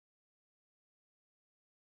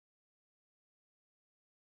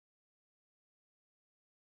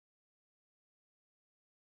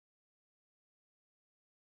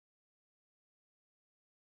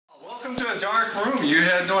Welcome to a dark room. You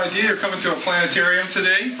had no idea you're coming to a planetarium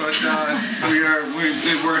today, but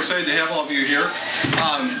we're excited to have all of you here.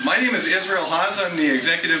 My name is Israel Haas. I'm the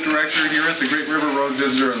Executive Director here at the Great River Road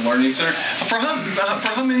Visitor and Learning Center. For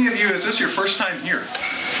how many of you is this your first time here?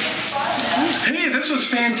 Hey, this is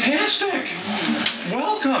fantastic.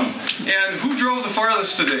 Welcome. And who drove the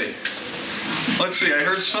farthest today? Let's see, I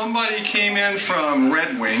heard somebody came in from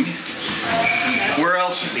Red Wing. Where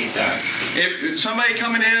else? If somebody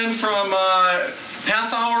coming in from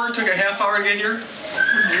half hour, took a half hour to get here?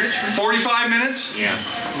 45 minutes? Yeah.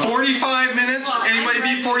 45 minutes? Well, anybody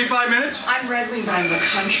beat 45 minutes? I'm Red Wing, but I'm the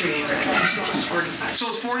country Red Wing, so it's 45. So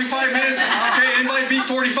it's 45 minutes? Okay, anybody beat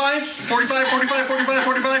 45? 45, 45, 45,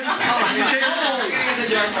 45? Okay.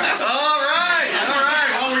 All right, all right.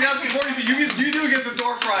 Well, we got some 40. You do get the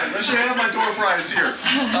door prize. I should have my door prize here.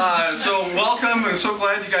 So welcome, and so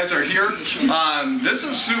glad you guys are here. This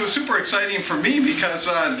is super exciting for me because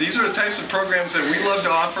these are the types of programs that we love to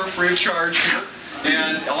offer free of charge here.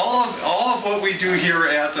 And all of what we do here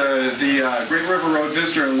at the Great River Road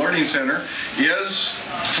Visitor and Learning Center is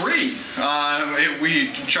free.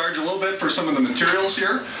 We charge a little bit for some of the materials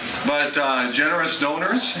here, but generous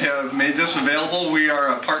donors have made this available. We are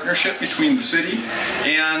a partnership between the city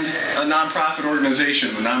and a nonprofit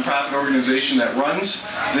organization. The nonprofit organization that runs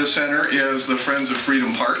this center is the Friends of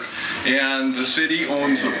Freedom Park, and the city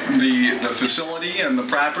owns the facility and the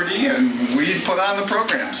property, and we put on the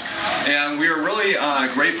programs. And we are really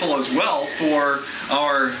grateful as well for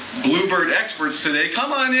our Bluebird experts today.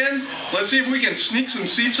 Come on in. Let's see if we can sneak some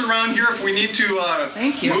seats around here. If we need to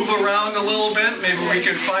move around a little bit, maybe we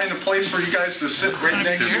can find a place for you guys to sit right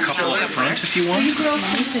next to each other. There's a couple up front if you want.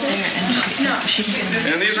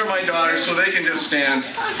 And these are my daughters, so they can just stand.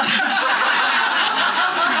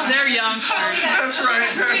 They're youngsters. That's right.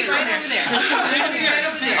 That's right. Right over there. Right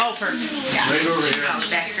over there. Oh, perfect. Yeah. Right over here.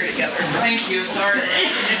 Back here together. Thank you. Sorry.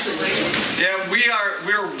 Yeah,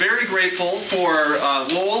 we're very grateful for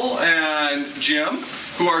Lowell and Jim,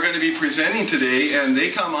 who are going to be presenting today, and they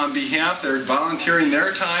come on behalf. They're volunteering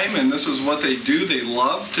their time, and this is what they do. They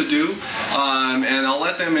love to do, and I'll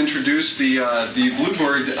let them introduce the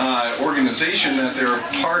Bluebird organization that they're a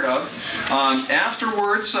part of.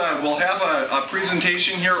 Afterwards, we'll have a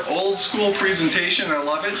presentation here, old school presentation. I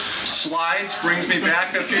love it. Slides brings me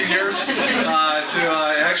back a few years to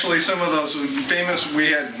actually some of those famous.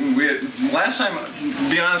 We had last time. To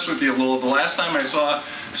be honest with you, Lowell, the last time I saw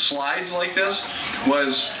slides like this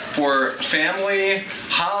was for family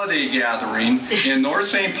holiday gathering in North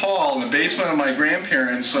St. Paul in the basement of my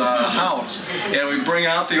grandparents' house, and we bring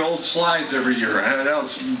out the old slides every year. That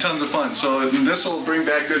was tons of fun. So this will bring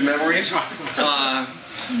back good memories. And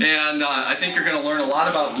I think you're going to learn a lot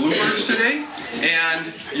about Bluebirds today,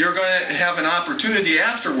 and you're going to have an opportunity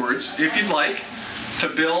afterwards, if you'd like, to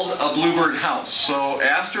build a Bluebird house. So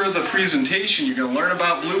after the presentation, you're going to learn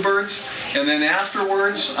about Bluebirds, and then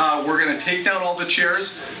afterwards, we're going to take down all the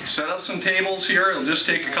chairs, set up some tables here. It'll just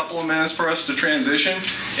take a couple of minutes for us to transition,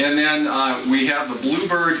 and then we have the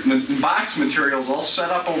Bluebird box materials all set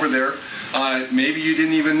up over there. Maybe you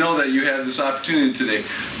didn't even know that you had this opportunity today,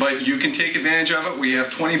 but you can take advantage of it. We have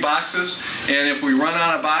 20 boxes, and if we run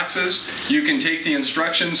out of boxes, you can take the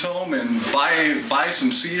instructions home and buy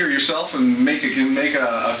some cedar yourself and make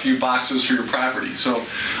a few boxes for your property. So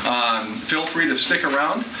feel free to stick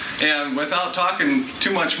around. And without talking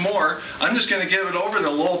too much more, I'm just going to give it over to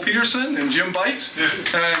Lowell Peterson and Jim Bites. And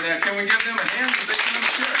can we give them a hand as they come up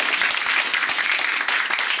here?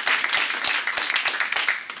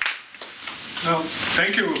 Well,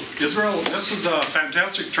 thank you, Israel. This is a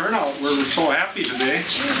fantastic turnout. We're so happy today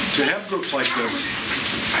to have groups like this.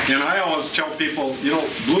 And I always tell people, you know,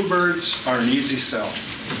 Bluebirds are an easy sell.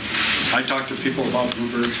 I talk to people about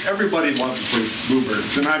Bluebirds. Everybody loves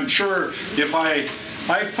Bluebirds. And I'm sure if I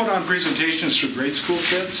put on presentations to grade school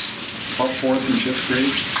kids, about 4th and 5th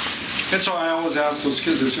grade. And so I always ask those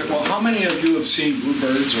kids, I say, well, how many of you have seen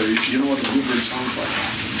Bluebirds, or you know what a Bluebird sounds like?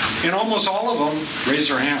 And almost all of them raise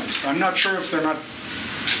their hands. I'm not sure if they're not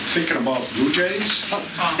thinking about Blue Jays,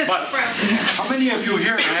 but how many of you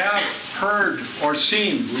here have heard or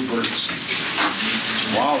seen Bluebirds?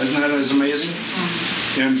 Wow, isn't that as amazing?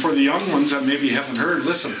 And for the young ones that maybe haven't heard,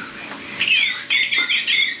 listen.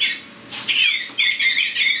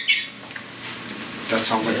 That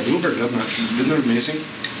sounds like a Bluebird, doesn't it? Isn't it amazing?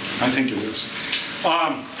 I think it is.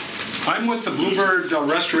 I'm with the Bluebird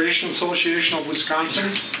Restoration Association of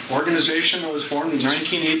Wisconsin, organization that was formed in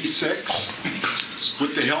 1986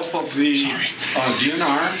 with the help of the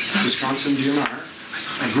DNR, Wisconsin DNR.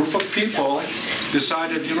 A group of people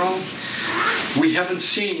decided, you know, we haven't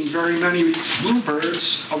seen very many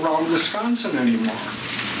bluebirds around Wisconsin anymore.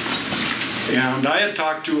 And I had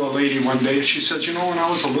talked to a lady one day, she says, you know, when I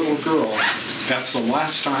was a little girl, that's the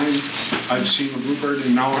last time I've seen a bluebird,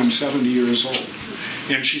 and now I'm 70 years old.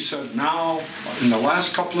 And she said, now, in the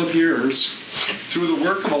last couple of years, through the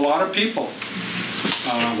work of a lot of people,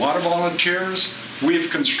 a lot of volunteers, we've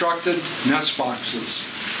constructed nest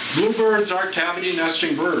boxes. Bluebirds are cavity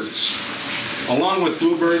nesting birds. Along with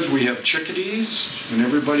bluebirds, we have chickadees, and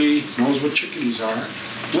everybody knows what chickadees are,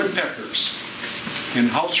 woodpeckers, and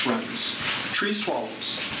house wrens, tree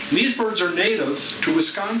swallows. And these birds are native to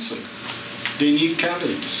Wisconsin. They need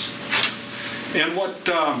cavities. And what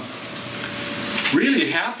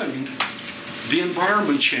really happened, the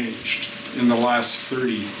environment changed in the last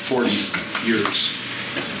 30, 40 years.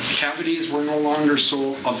 Cavities were no longer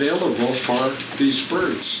so available for these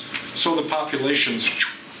birds. So the populations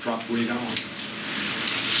dropped way down.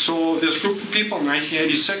 So this group of people in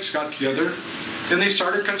 1986 got together and they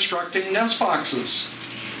started constructing nest boxes.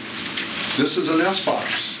 This is a nest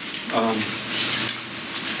box.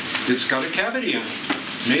 It's got a cavity in it,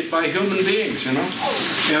 made by human beings, you know?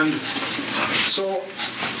 And so,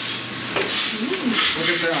 look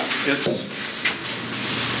at that.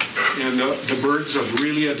 And the birds have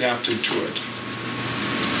really adapted to it.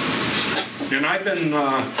 And I've been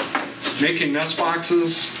making nest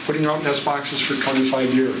boxes, putting out nest boxes for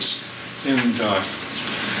 25 years. And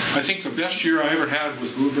I think the best year I ever had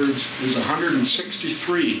with bluebirds is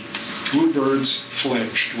 163 bluebirds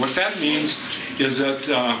fledged. What that means is that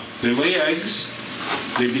they lay eggs,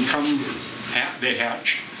 they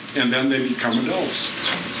hatch, and then they become adults.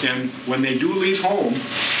 And when they do leave home,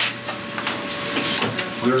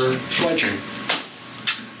 they're fledging.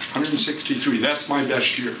 163, that's my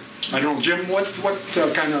best year. I don't know, Jim, what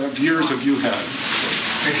kind of years have you had?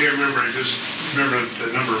 I can't remember, I just remember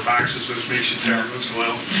the number of boxes, which makes you tired once in a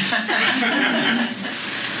while.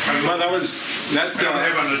 Well, that was, that, I don't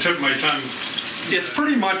have on the tip of my tongue. it's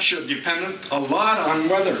pretty much dependent a lot on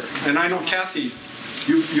weather. And I know, Kathy,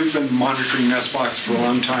 you've been monitoring nest box for a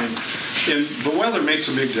long time. And the weather makes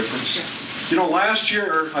a big difference. You know, last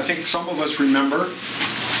year, I think some of us remember,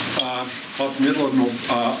 about middle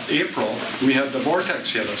of April, we had the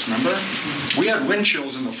vortex hit us, remember? We had wind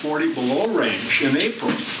chills in the 40 below range in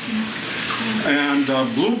April. And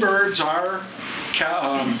bluebirds are,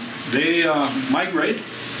 they migrate,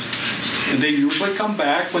 and they usually come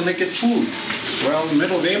back when they get food. Well, in the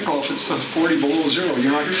middle of April, if it's 40 below zero,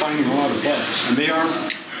 you're not finding a lot of bugs, and they are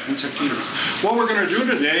insect eaters. What we're going to do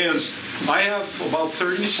today is, I have about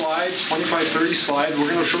 30 slides, 25, 30 slides. We're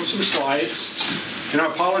going to show some slides. And I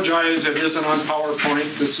apologize, it isn't on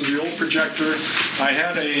PowerPoint. This is the old projector. I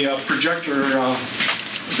had a projector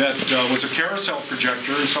that was a carousel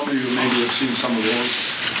projector, and some of you maybe have seen some of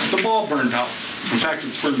those. The bulb burned out. In fact,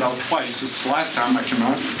 it's burned out twice. This is the last time I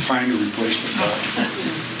cannot find a replacement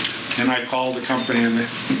bulb. And I called the company and they,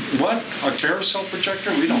 what, a carousel projector?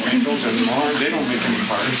 We don't make those anymore. They don't make any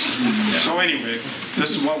parts. So anyway,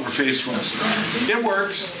 this is what we're faced with. It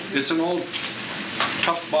works. It's an old,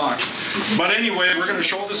 tough box. But anyway, we're going to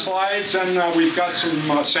show the slides, and we've got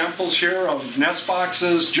some samples here of nest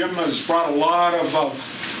boxes. Jim has brought a lot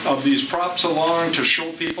of these props along to show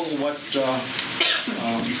people what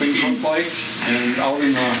things look like and out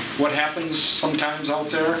in what happens sometimes out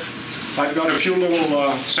there. I've got a few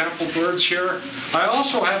little sample birds here. I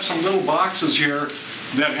also have some little boxes here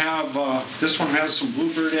that have, this one has some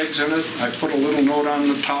bluebird eggs in it. I put a little note on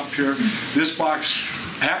the top here. This box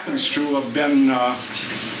happens to have been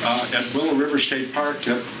at Willow River State Park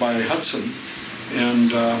by Hudson.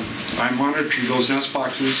 And I monitored those nest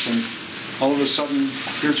boxes, and all of a sudden,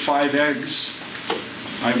 here's 5 eggs.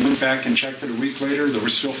 I went back and checked it a week later. There were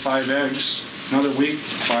still 5 eggs. Another week,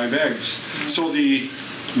 5 eggs. So the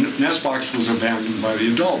nest box was abandoned by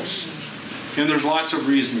the adults. And there's lots of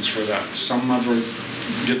reasons for that. Some of them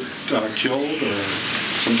get killed or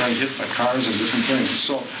sometimes hit by cars and different things.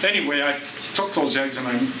 So anyway, I took those eggs and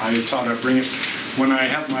I thought I'd bring it. When I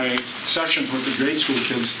have my sessions with the grade school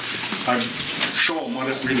kids, I show them what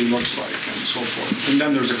it really looks like and so forth. And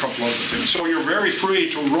then there's a couple other things. So you're very free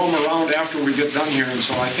to roam around after we get done here. And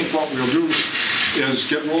so I think what we'll do is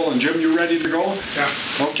get rolling. Jim, you ready to go? Yeah.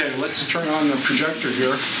 Okay, let's turn on the projector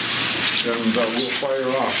here and we'll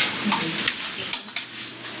fire off.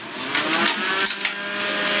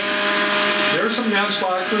 There's some nest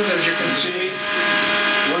boxes, as you can see.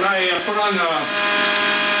 When I put on the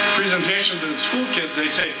presentation to the school kids, they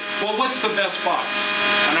say, well, what's the best box?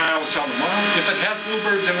 And I always tell them, well, if it has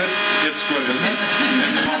bluebirds in it, it's good, isn't it?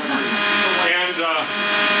 And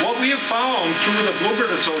what we have found through the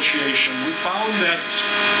Bluebird Association, we found that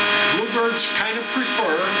bluebirds kind of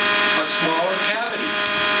prefer a smaller cavity.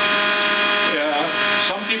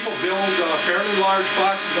 Some people build fairly large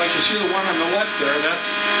boxes, like you see the one on the left there.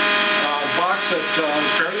 That's a box that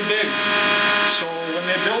is fairly big. So when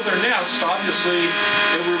they build their nest, obviously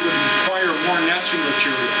it would require more nesting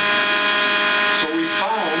material. So we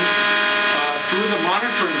found through the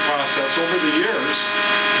monitoring process over the years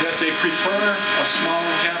that they prefer a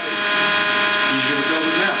smaller cavity. Easier to build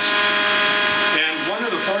a nest. And one of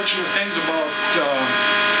the fortunate things about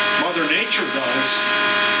Mother Nature does,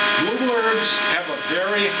 bluebirds have a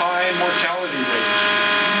very high mortality rate.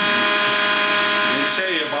 They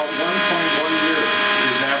say about 1.1 year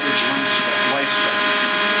is average lifespan.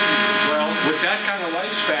 Well, with that kind of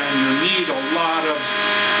lifespan, you need a lot of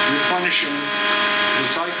replenishing the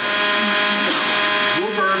cycle.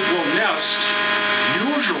 Bluebirds will nest,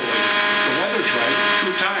 usually, if the weather's right,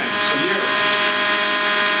 2 times a year.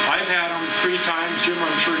 I've had them 3 times. Jim,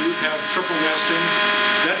 I'm sure you've had triple nestings.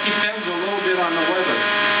 That depends a little bit on the weather.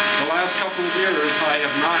 The last couple of years, I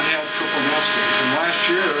have not had triple nestings. And last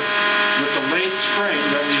year, with the late spring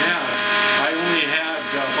that we had, I only had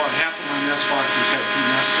about half of my nest boxes had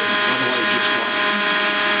 2 nestings, otherwise just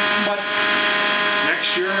 1. But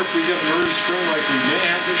next year, if we get an early spring like we may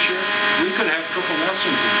have this year, we could have triple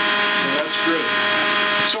nestings in it. So that's great.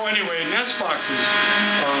 So anyway, nest boxes.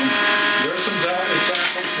 There's some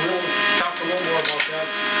examples. We'll talk a little more about that.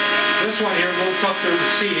 This one here, a little tough to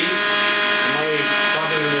see. Am I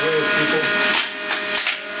probably in the way of people?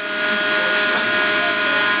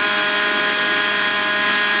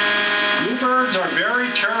 Bluebirds are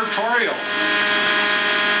very territorial.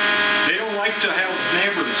 They don't like to have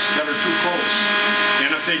neighbors that are too close.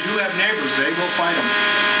 And if they do have neighbors, they will fight them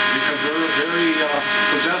because they're very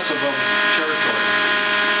possessive of territory.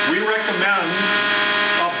 We recommend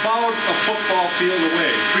about a football field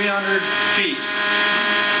away, 300 feet, 100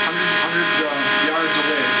 yards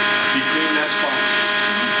away between nest boxes.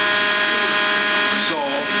 So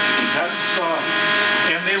that's,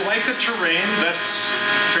 and they like a terrain that's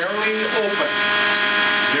fairly open.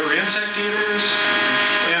 They're insect eaters,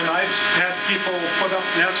 and I've had people put up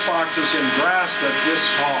nest boxes in grass that's this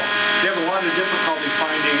tall. They have a lot of difficulty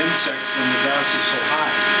finding insects when the grass is so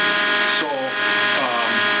high. So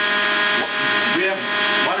we have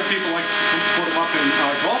a lot of people like to put them up in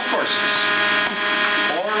golf courses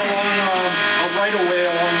or along a right-of-way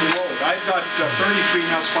along the road. I've got 33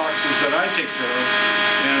 nest boxes that I take care of,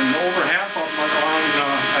 and over half of them are on,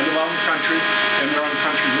 I live out in the country, and they're on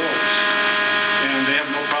country roads. And they have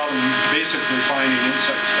no problem basically finding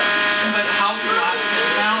insects there. But house lots in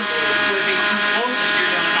town would be too close if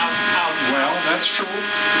you're doing house to house. Well, that's true.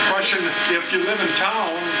 The question, if you live in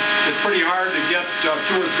town, it's pretty hard to get 2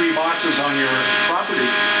 or 3 boxes on your property,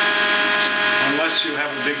 unless you have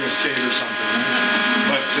a big estate or something.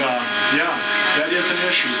 Right? But yeah, that is an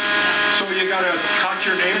issue. So you got to talk to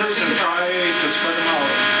your neighbors and try to spread them out.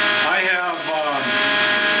 I have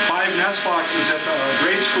 5 nest boxes at the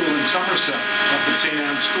grade school in Somerset, up at St.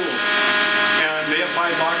 Anne's School. And they have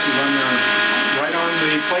 5 boxes on there, right on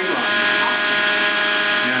the playground.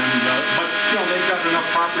 And, but, you know, they've got enough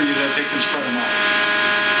property that they can spread them out.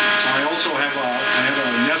 I also have a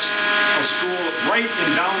school right in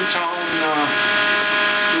downtown,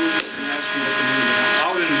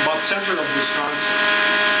 out in about center of Wisconsin.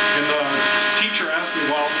 And the teacher asked me,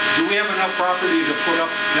 well, do we have enough property to put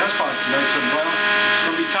up nest boxes? I said, well, it's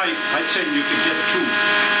going to be tight. I'd say you could get 2.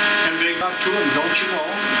 And they got 2 of them, don't you know?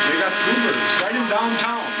 They got bluebirds right in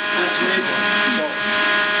downtown. That's amazing. So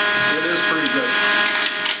it is pretty good.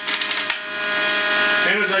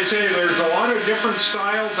 And as I say, there's a lot of different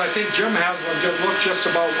styles. I think Jim has one that look just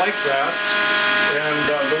about like that. And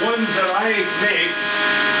the ones that I make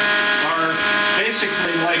are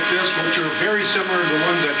basically like this, which are very similar to the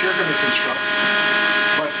ones that you're going to construct.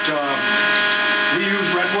 But we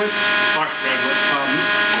use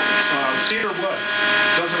cedar wood.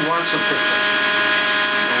 Doesn't rot so quickly.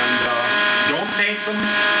 And don't paint them,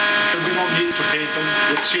 because we don't need to paint them.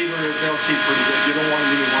 With cedar, they'll keep pretty good. You don't want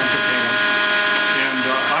to paint them. And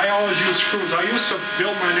I always use screws. I used to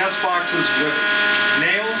build my nest boxes with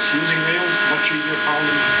nails, using nails, much easier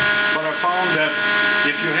pounding. But I found that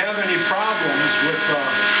if you have any problems with,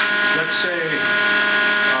 let's say,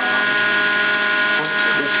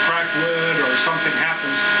 with cracked wood or something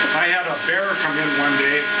happens, I had a bear come in one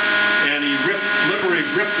day and he literally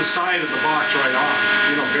ripped the side of the box right off.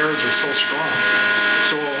 You know, bears are so strong.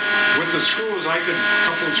 So with the screws, a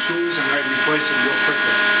couple of screws, and I'd replace them real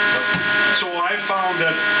quickly. So I found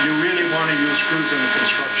that you really want to use screws in the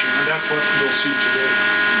construction, and that's what you'll see today.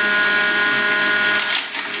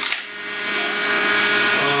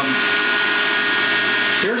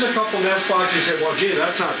 Here's a couple nest boxes. You say, well, gee,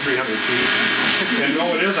 that's not 300 feet. And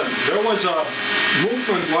no, it isn't. There was a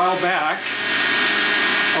movement a while back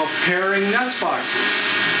of pairing nest boxes,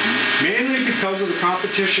 mainly because of the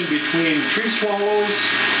competition between tree swallows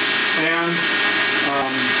and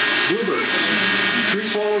bluebirds. Tree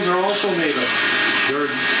swallows are also native. They're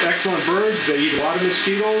excellent birds. They eat a lot of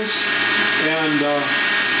mosquitoes, and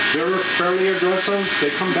they're fairly aggressive.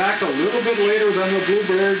 They come back a little bit later than the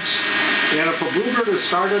bluebirds, and if a bluebird has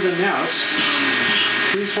started a nest,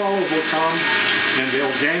 tree swallows will come and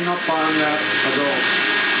they'll gang up on that adult.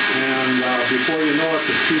 And before you know it,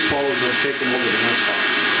 the tree swallows have taken over the nest box.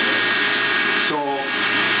 So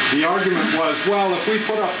the argument was, well, if we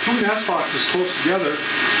put up 2 nest boxes close together,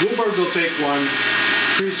 bluebirds will take one,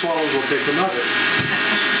 tree swallows will take another.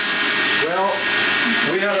 Well,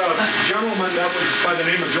 we had a gentleman that was by the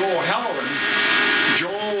name of Joe O'Halloran.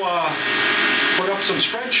 Joe put up some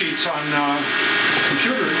spreadsheets on the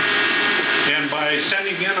computer, and by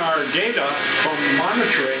sending in our data from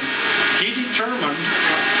monitoring, he determined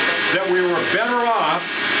that we were better off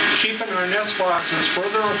keeping our nest boxes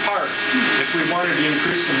further apart if we wanted to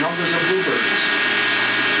increase the numbers of bluebirds,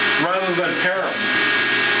 rather than pair them.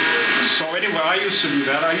 So anyway, I used to do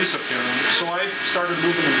that. I used to pair them. So I started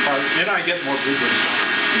moving them apart, and I get more bluebirds now.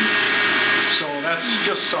 So that's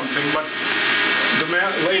just something. But the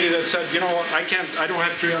lady that said, you know, I don't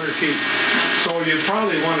have 300 feet. So you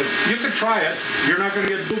probably want to, you could try it. You're not going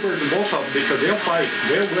to get bluebirds in both of them because they'll fight.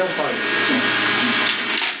 They will fight. So.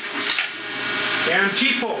 And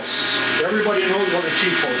T-posts. Everybody knows what a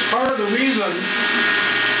T-post. Part of the reason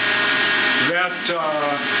that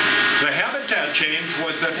the habitat change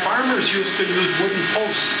was that farmers used to use wooden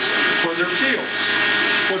posts for their fields,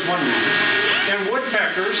 was one reason. And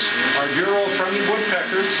woodpeckers, our dear old friendly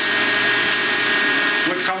woodpeckers,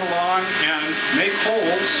 would come along and make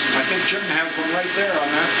holes. I think Jim had one right there on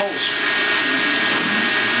that post.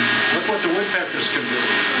 Look what the woodpeckers can do.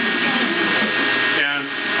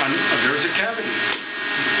 And there's a cavity.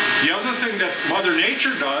 The other thing that Mother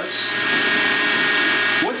Nature does,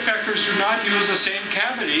 woodpeckers do not use the same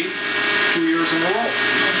cavity 2 years in a row.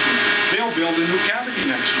 They'll build a new cavity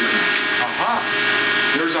next year. Aha!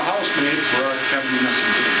 There's a house made for our cavity nesting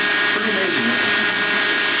birds. Pretty amazing, isn't it?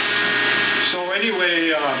 So anyway,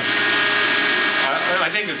 I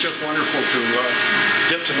think it's just wonderful to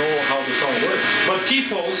get to know how this all works. But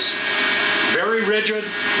T-posts, very rigid,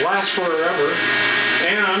 last forever,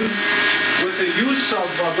 and with the use of,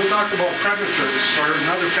 we'll talk about predators or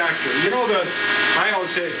another factor. You know, I always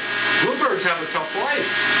say, bluebirds have a tough life.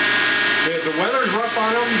 The weather's rough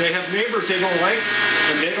on them, they have neighbors they don't like,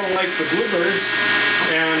 and they don't like the bluebirds,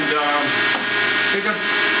 and they got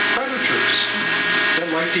predators that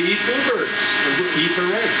like to eat bluebirds, and eat their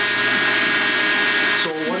eggs. So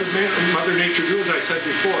what does Mother Nature do, as I said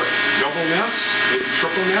before? Double nests, maybe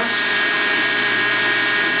triple nests.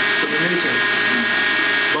 Pretty amazing.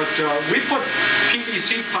 But we put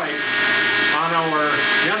PVC pipe on our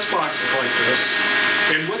nest boxes like this,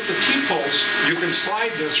 and with the T-post, you can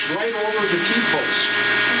slide this right over the T-post.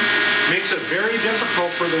 Makes it very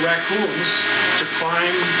difficult for the raccoons to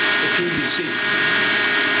climb the PVC.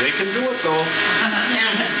 They can do it though.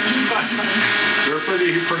 They're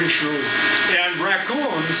pretty shrewd. And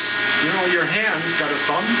raccoons, you know, your hand's got a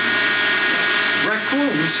thumb.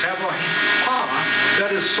 Raccoons have a paw that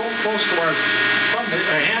is so close to our thumb,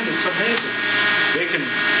 a hand, it's amazing. They can,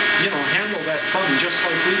 you know, handle that thumb just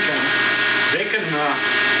like we can. They can,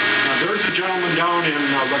 there's a gentleman down in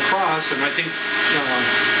La Crosse, and I think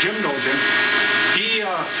Jim knows him. He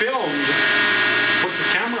filmed, put the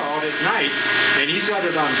camera out at night, and he's got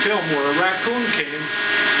it on film where a raccoon came,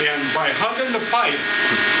 and by hugging the pipe,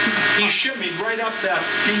 he shimmied right up that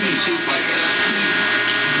PVC pipe.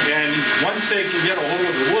 And once they can get a hold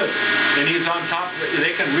of the wood, and he's on top,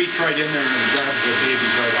 they can reach right in there and grab the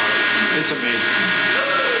babies right out of it. It's amazing.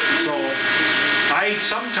 So I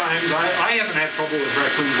haven't had trouble with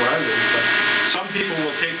raccoons where I live, but some people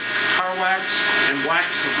will take car wax and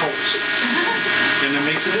wax the post. And it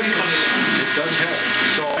makes a difference. It does help.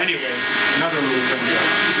 So anyway, another little thing.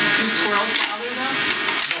 Do squirrels bother them?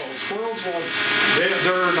 No, squirrels won't.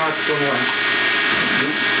 They're not going to.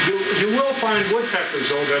 You will find woodpeckers,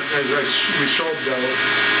 though, that, as we showed,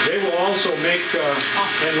 they will also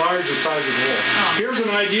enlarge the size of the hole. Here's an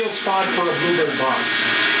ideal spot for a bluebird box.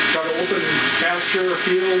 Got an open pasture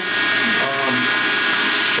field,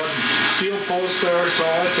 but steel posts there, so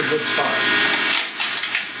it's a good spot.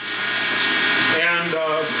 And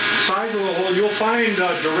size of the hole, you'll find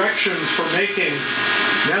directions for making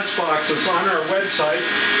nest boxes on our website,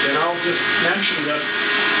 and I'll I'll just mention that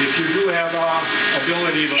if you do have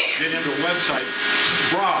ability to get into a website,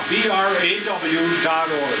 BRAW.org.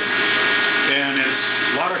 And it's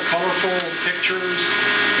a lot of colorful pictures.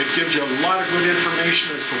 It gives you a lot of good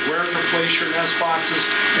information as to where to place your nest boxes.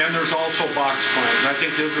 And there's also box plans. I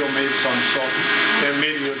think Israel made some, so and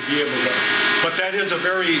maybe you'd be able to. But that is a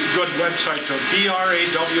very good website to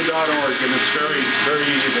BRAW.org, and it's very, very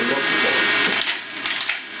easy to look for.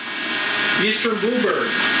 Eastern Bluebird.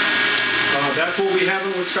 That's what we have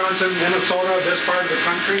in Wisconsin, Minnesota, this part of the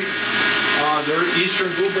country. They're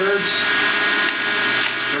Eastern Bluebirds.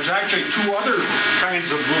 There's actually two other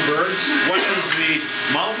kinds of bluebirds. One is the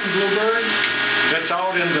mountain bluebird that's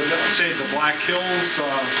out in the, say, the Black Hills,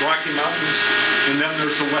 Rocky Mountains, and then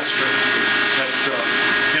there's the western.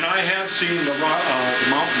 And I have seen the mountain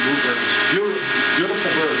bluebirds.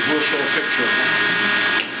 Beautiful bird. We'll show a picture of them.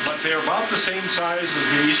 But they're about the same size as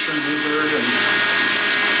the eastern bluebird. And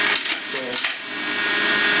so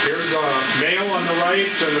here's a male on the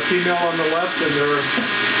right and a female on the left, and they're,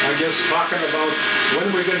 I guess, talking about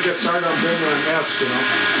when are we going to get started on building a nest, you know.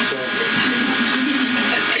 So,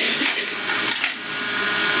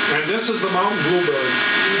 and this is the mountain bluebird.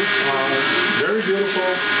 Very beautiful.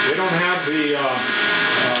 They don't have the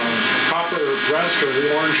copper breast or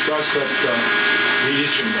the orange breast that the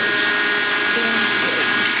eastern does.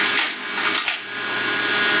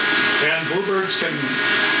 And bluebirds can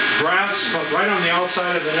grasp, but right on the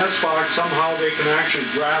outside of the nest box, somehow they can actually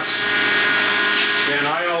grasp. And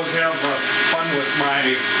I always have fun with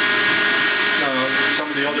my some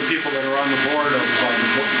of the other people that are on the board of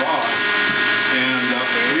Raw. And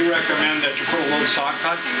we recommend that you put a little sock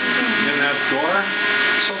cut in that door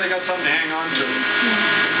so they got something to hang on to.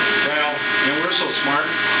 Well, and we're so smart.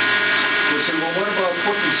 We said, well, what about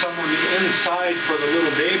putting someone inside for the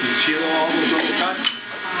little babies? You know, all those little cuts?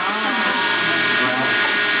 Well,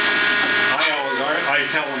 I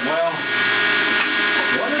tell them, well,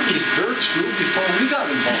 what did these birds do before we got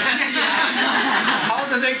involved? How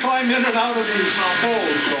did they climb in and out of these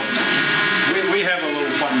holes? So we have a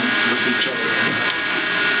little fun with each other.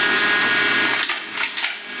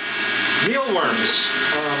 Mealworms.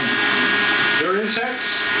 They're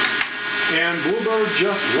insects, and bluebirds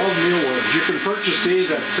just love mealworms. You can purchase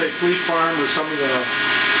these at, say, Fleet Farm or some of the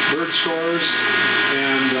bird stores,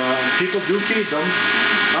 and people do feed them.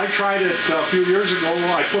 I tried it a few years ago.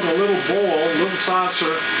 I put a little bowl, a little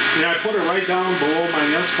saucer, and I put it right down below my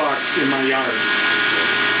nest box in my yard.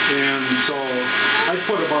 And so I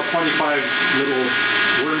put about 25 little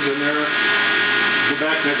worms in there. Go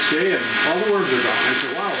back next day, and all the worms are gone. I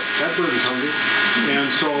said, wow, that bird is hungry. And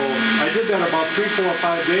so I did that about 3, 4,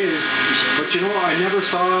 5 days. But you know, I never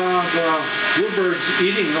saw the bluebirds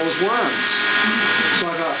eating those worms. So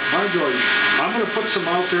I thought, by George, I'm going to put some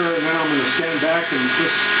out there, and then I'm going to stand back and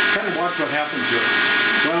just kind of watch what happens here.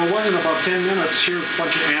 Well, it wasn't about 10 minutes. Here, a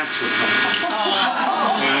bunch of ants were coming.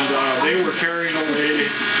 And they were carrying away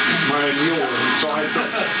my mealworms. So I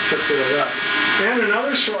took care of that. And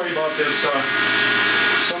another story about this.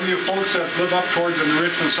 Some of you folks that live up toward the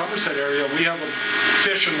Richmond, Somerset area, we have a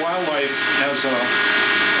Fish and Wildlife as a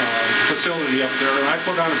facility up there. And I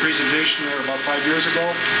put on a presentation there about 5 years ago.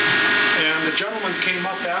 And the gentleman came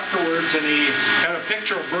up afterwards and he had a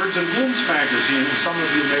picture of Birds and Blooms magazine. And some of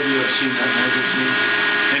you maybe have seen that magazine.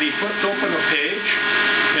 And he flipped open a page,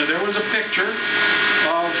 and there was a picture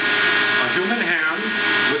of a human hand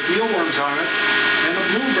with mealworms on it, and a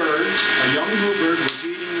bluebird, a young bluebird, was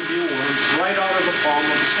eating the mealworms right out of the palm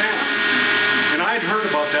of his hand. And I had heard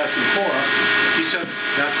about that before. He said,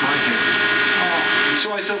 that's my hand.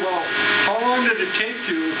 So I said, well, how long did it take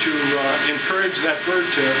you to encourage that bird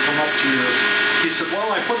to come up to your... He said,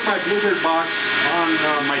 well, I put my bluebird box on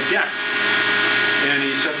my deck. And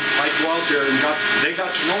he said, I'd go out there and they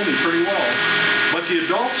got to know me pretty well. But the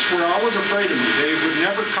adults were always afraid of me. They would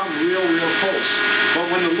never come real close. But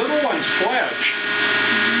when the little ones fledged,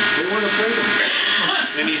 they weren't afraid of me.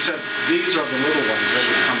 And he said, these are the little ones that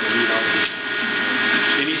would come to eat out of his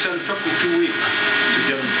hand. And he said it took me 2 weeks to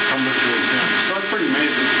get them to come into his hand. So that's pretty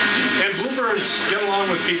amazing. And bluebirds get along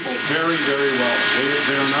with people very well.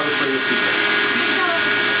 They're not afraid of people.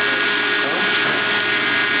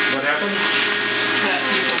 What happened? That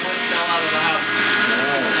piece of wood fell out of the house.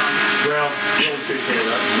 Well, we'll take care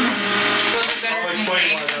of that. I'll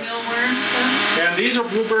explain why that's... Mealworms then? And these are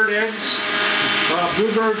bluebird eggs.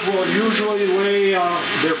 Bluebirds will usually lay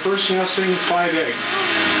their first nesting 5 eggs.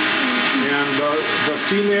 And the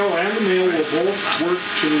female and the male will both work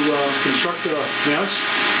to construct a nest.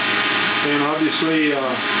 And obviously,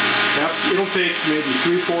 it'll take maybe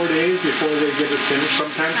 3-4 days before they get it finished,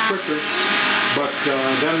 sometimes quicker. But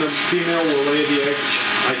then the female will lay the eggs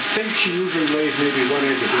I think she usually lays maybe 1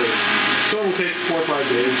 egg a day. So it'll take 4 or 5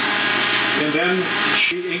 days. And then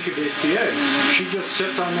she incubates the eggs. She just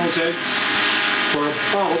sits on those eggs for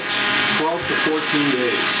about 12 to 14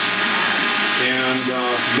 days. And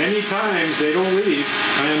many times they don't leave,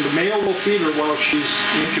 and the male will feed her while she's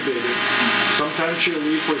incubated. Sometimes she'll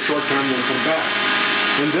leave for a short time and come back.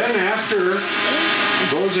 And then after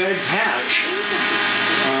those eggs hatch,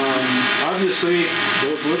 obviously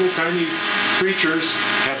those little tiny creatures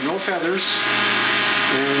have no feathers,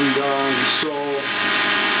 and so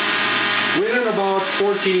within about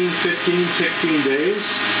 14, 15, 16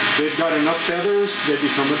 days, they've got enough feathers, they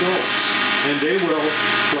become adults. And they will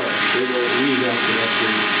flourish. They will leave after that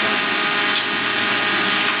period of time.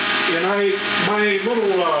 And my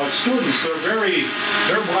little students, they're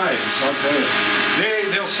wise, I'll tell you.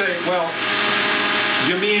 They'll say, well,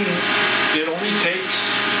 you mean it only takes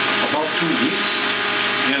about 2 weeks?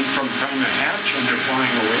 And from time to hatch and they're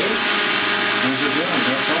flying away? And I said, yeah,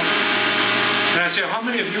 that's all. And I said, how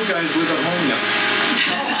many of you guys live at home yet?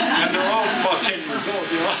 And they're all about 10 years old,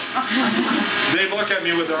 you know. They look at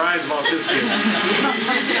me with their eyes about this big.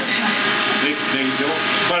 They don't.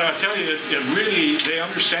 But I tell you, it really, they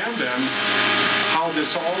understand then how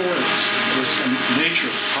this all works, this nature,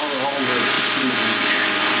 how it all works.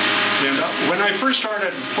 And when I first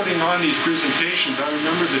started putting on these presentations, I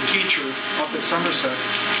remember the teacher up at Somerset,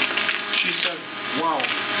 she said, wow.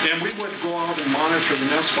 And we would go out and monitor the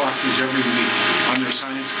nest boxes every week on their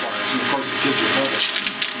science class. And of course the kids would love it.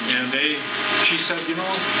 And she said, you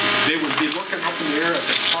know, they would be looking up in the air at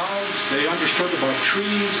the clouds. They understood about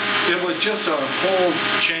trees. It was just a whole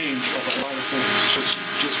change of a lot of things just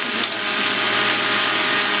from that.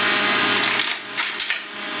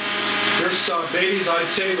 There's babies, I'd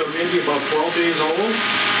say they're maybe about 12 days old.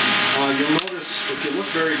 You'll notice, if you look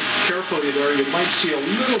very carefully there, you might see a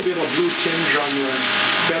little bit of blue tinge on the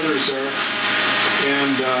feathers there.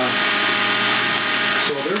 And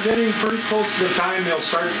so they're getting pretty close to the time they'll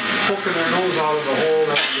start poking their nose out of the hole.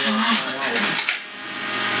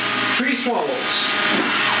 Tree swallows.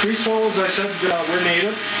 Tree swallows, I said, were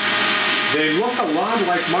native. They look a lot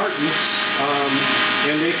like martins,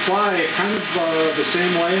 and they fly kind of the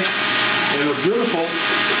same way. And they're beautiful.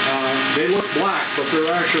 They look black, but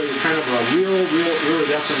they're actually kind of a real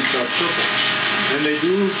iridescent purple. And they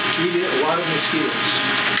do eat a lot of mosquitoes.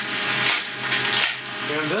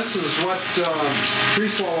 And this is what tree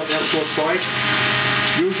swallow nest looks like.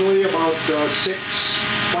 Usually about 6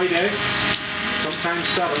 white eggs, sometimes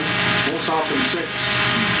 7, most often 6.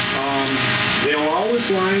 They'll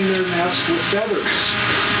always line their nest with feathers.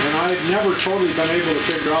 And I've never totally been able to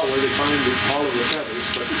figure out where they find all of the feathers,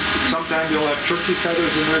 but sometimes they'll have turkey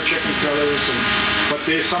feathers in there, chicken feathers, but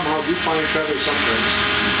they somehow do find feathers sometimes.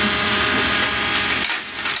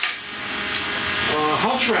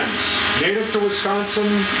 House wrens, native to Wisconsin.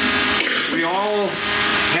 We all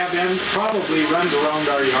have probably wrens around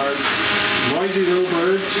our yard. Noisy little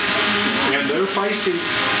birds, and they're feisty.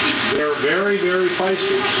 They're very, very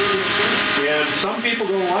feisty. And some people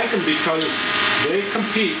don't like them because they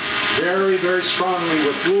compete very, very strongly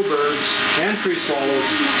with bluebirds and tree swallows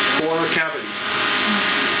for cavity.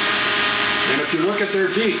 And if you look at their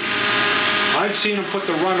beak, I've seen them put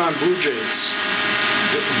the run on blue jays.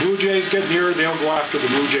 If the blue jays get near, they'll go after the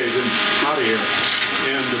blue jays and out of here.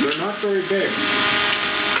 And they're not very big.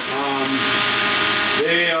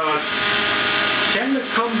 They tend to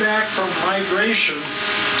come back from migration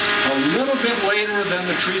a little bit later than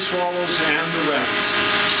the tree swallows and the wrens.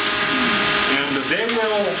 And they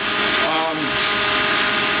will,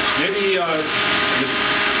 maybe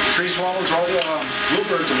the tree swallows or the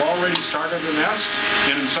bluebirds have already started a nest,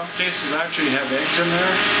 and in some cases actually have eggs in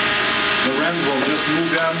there. The wren will just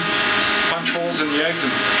move them, punch holes in the eggs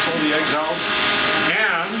and pull the eggs out.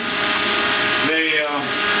 And they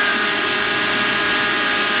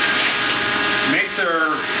make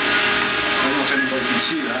their, I don't know if anybody can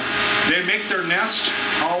see that, they make their nest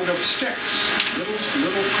out of sticks, little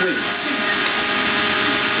twigs.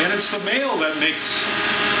 And it's the male that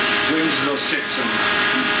brings those sticks in.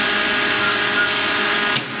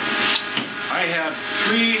 I had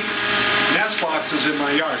 3 nest boxes in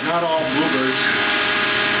my yard, not all bluebirds.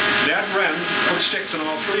 That wren put sticks in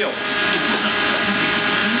all 3 of them.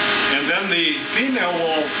 And then the female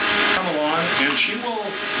will come along and she will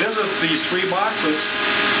visit these 3 boxes.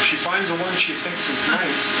 She finds the one she thinks is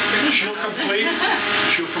nice. She'll complete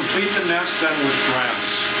the nest then with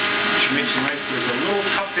grass. She makes a nice, there's a little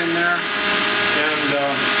cup in there, and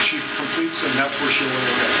she completes, and that's where she'll lay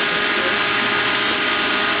her eggs.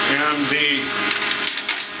 And the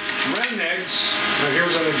wren eggs, now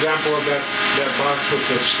here's an example of that box with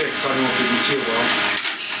the sticks. I don't know if you can see it well.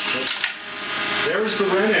 There's the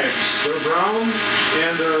wren eggs. They're brown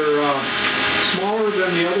and they're smaller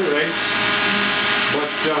than the other eggs.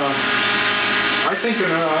 But I think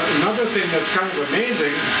another thing that's kind of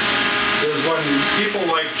amazing is when people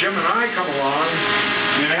like Jim and I come along,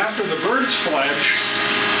 and after the birds fledge,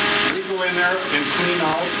 we go in there and clean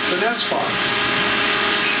out the nest box.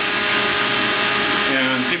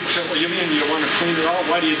 And people say, well, you mean you want to clean it out?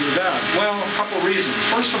 Why do you do that? Well, a couple of reasons.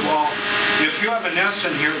 First of all, if you have a nest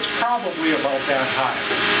in here, it's probably about that high.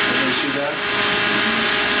 Can you see that?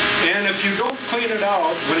 And if you don't clean it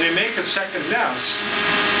out, when they make a second nest,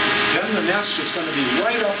 then the nest is going to be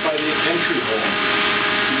right up by the entry hole.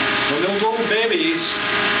 When those little babies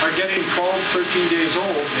are getting 12, 13 days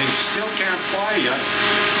old, they still can't fly yet,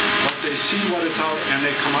 but they see what it's out and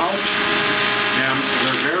they come out, and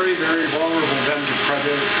they're very, very vulnerable then to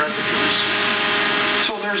predators.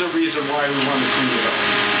 So there's a reason why we want to clean it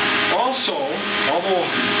out. Also, although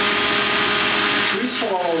tree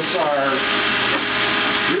swallows are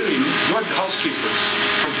really good housekeepers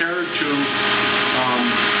compared to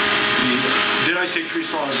did I say tree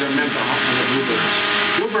swallows? I meant the bluebirds.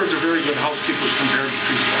 Bluebirds are very good housekeepers compared to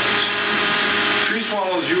tree swallows. Tree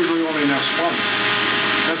swallows usually only nest once.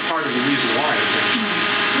 That's part of the reason why, I think.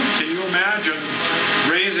 Can you imagine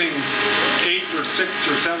raising 8 or 6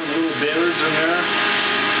 or 7 little birds in there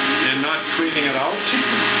and not cleaning it out?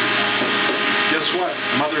 Guess what?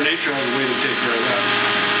 Mother Nature has a way to take care of that.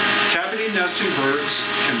 Cavity nesting birds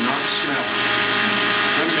cannot smell.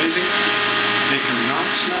 Isn't that amazing? They cannot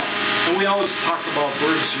smell. And we always talk about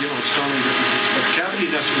birds, smelling different, but cavity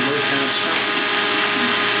nesting birds cannot smell.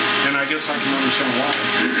 And I guess I can understand why.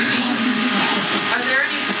 Are there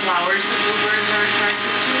any flowers that bluebirds are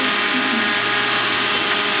attracted to?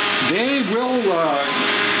 They will,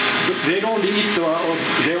 they don't eat,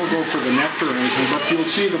 they will go for the nectar or anything, but you'll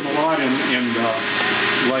see them a lot in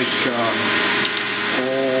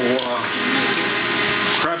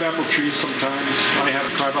crabapple trees sometimes. I have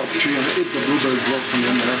a crabapple tree and the bluebirds will come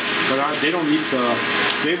in there. But they don't eat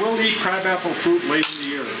they will eat crabapple fruit late in the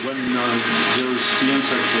year when there's the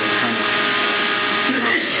insects that are kind of,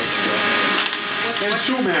 and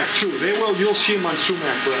sumac too. You'll see them on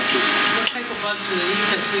sumac branches. What type of bugs do they eat?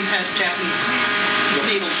 Because we've had Japanese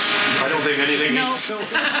beetles. I don't think anything eats.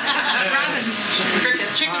 Robins,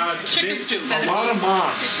 crickets, chickens do. A lot of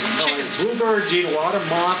moths. Bluebirds eat a lot of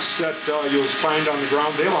moths that you'll find on the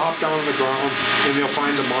ground. They'll hop down on the ground and they'll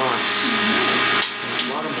find the moths.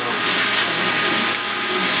 A lot of moths.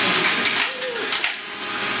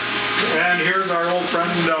 And here's our old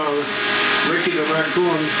friend Ricky the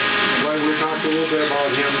raccoon. We talked a little bit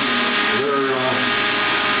about him. They're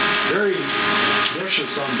very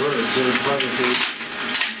vicious on birds. They're predators.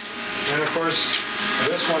 And of course,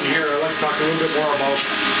 this one here, I'd like to talk a little bit more about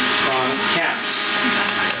cats.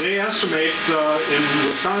 They estimate in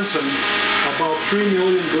Wisconsin about 3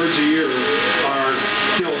 million birds a year are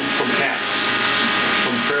killed from cats,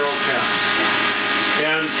 from feral cats.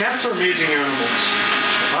 And cats are amazing animals.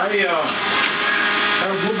 I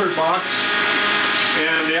have a bluebird box,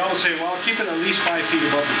 and they always say, well, keep it at least 5 feet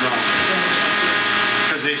above the ground.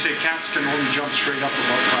 Because they say cats can only jump straight up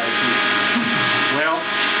about 5 feet. Well,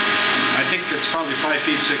 I think it's probably 5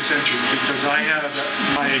 feet 6 inches, because I had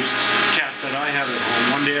my cat that I had at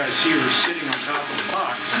home. One day I see her sitting on top of the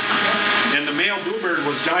box, and the male bluebird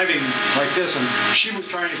was diving like this, and she was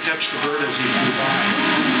trying to catch the bird as he flew by.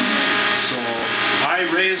 So I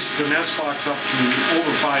raised the nest box up to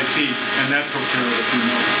over 5 feet, and that took care of the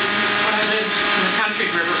females. When I lived in the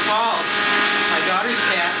country, River Falls, my daughter's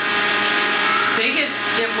cat, big as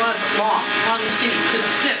it was, long and skinny, could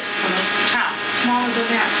sit on the top, smaller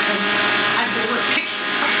than that. And I'd go over and pick him.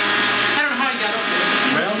 I don't know how he got up there.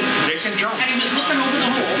 Well, they can jump. And he was looking over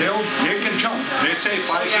the hole. They can jump. They say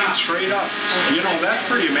 5 feet straight up. That's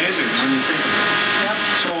pretty amazing when you think of it. Yep.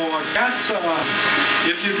 So cats,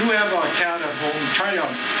 if you do have a cat at home, try to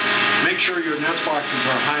make sure your nest boxes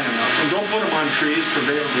are high enough. And don't put them on trees because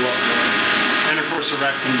they'll go up there. And of course the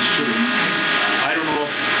raccoons too. I don't know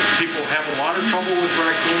if people have a lot of trouble with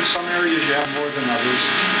raccoons. Some areas you have more than others.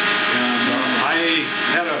 And I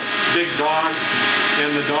had a big dog,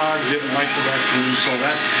 and the dog didn't like the raccoons, so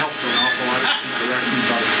that helped an awful lot to keep the raccoons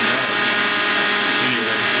out of the yard.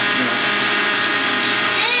 Anyway,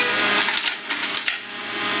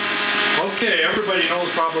 Okay, everybody knows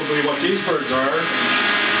probably what these birds are.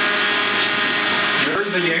 They're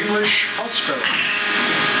the English house sparrow.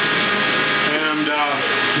 And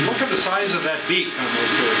look at the size of that beak on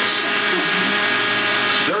those birds.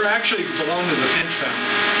 They're actually belong to the finch family.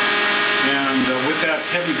 And with that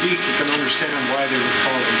heavy beak, you can understand why they would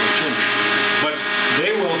call them a finch. But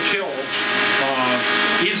they will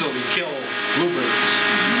easily kill bluebirds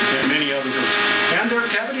and many other birds. And they're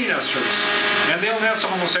cavity nesters. And they'll nest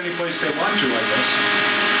almost any place they want to, I guess.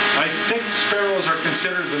 I think sparrows are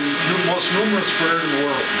considered the most numerous bird in the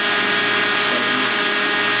world.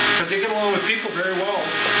 Because they get along with people very well.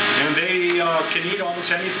 And they can eat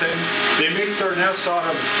almost anything. They make their nests out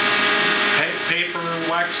of paper,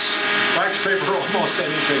 wax paper, almost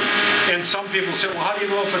anything. And some people say, well, how do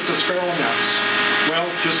you know if it's a sparrow nest? Well,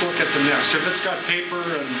 just look at the nest. If it's got paper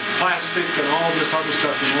and plastic and all this other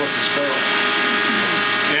stuff, you know it's a sparrow.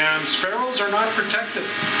 And sparrows are not protected.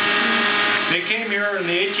 They came here in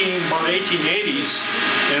the about 1880s,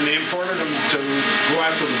 and they imported them to go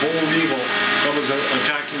after the boll weevil that was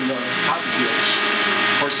attacking the cotton fields.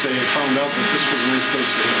 Of course, they found out that this was a nice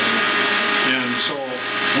place to live. And so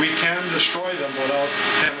we can destroy them without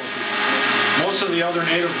penalty. Most of the other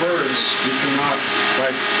native birds, you cannot,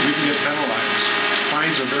 right? You can get penalized.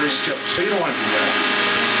 Fines are very stiff, so you don't want to do that.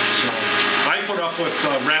 So I put up with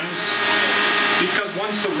wrens, because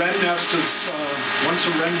once the wren nest is, once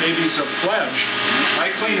the wren babies have fledged, I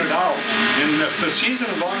clean it out. And if the season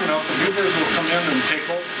is long enough, the bluebirds will come in and take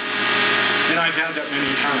over. And I've had that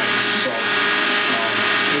many times, so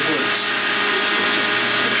it works.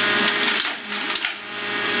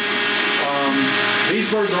 These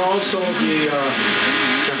birds are also the,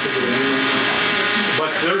 can't think of the name, but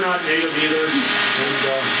they're not native either, and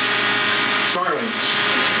starlings.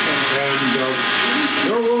 And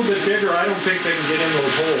they're a little bit bigger. I don't think they can get in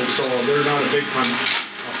those holes, so they're not a big problem.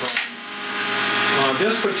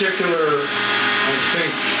 This particular, I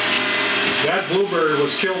think, that bluebird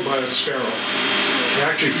was killed by a sparrow. It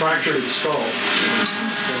actually fractured its skull.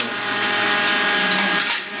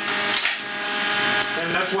 And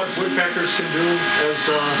that's what woodpeckers can do, as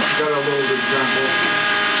got a little example.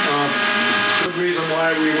 Good reason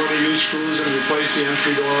why we want to use screws and replace the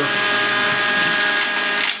entry door.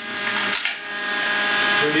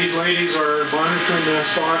 And these ladies are monitoring the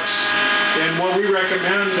nest box. And what we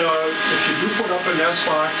recommend, if you do put up a nest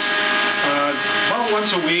box, about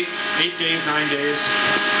once a week, 8 days, 9 days,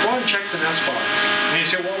 go and check the nest box. And you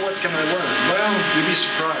say, well, what can I learn? Well, you'd be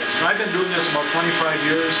surprised. I've been doing this about 25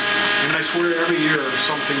 years, and I swear every year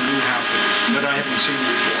something new happens that I haven't seen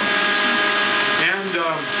before. And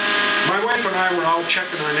my wife and I were out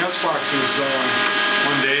checking our nest boxes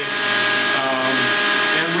one day,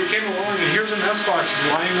 and we came along, and here's a nest box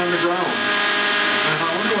lying on the ground. I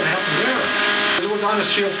thought, I wonder what happened there. Because it was on a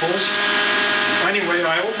steel post. Anyway,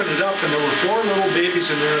 I opened it up, and there were 4 little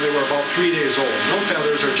babies in there. They were about 3 days old. No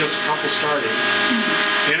feathers, or just a couple starting.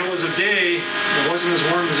 And it was a day, it wasn't as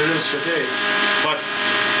warm as it is today. But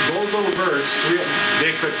those little birds, 3 of them,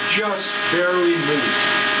 they could just barely move.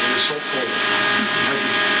 It was so cold.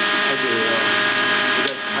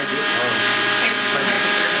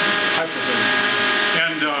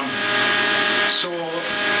 And so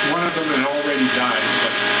one of them had already died.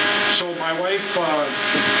 So my wife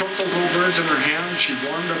took the little birds in her hand. She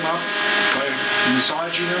warmed them up by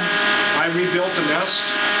massaging them. I rebuilt the nest.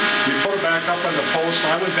 We put it back up on the post.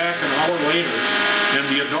 I went back an hour later, and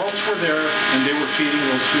the adults were there, and they were feeding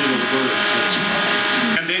those 3 little birds.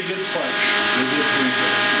 And they did fledge. They did breed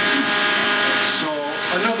it. So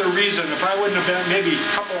another reason, if I wouldn't have been, maybe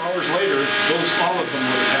a couple hours later, all of them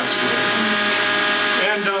would have passed away.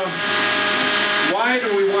 And why do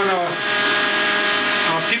we want to?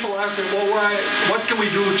 People ask me, well, what can we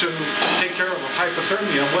do to take care of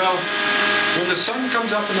hypothermia? Well, when the sun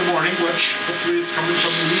comes up in the morning, which hopefully it's coming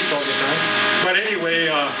from the east all the time, but anyway,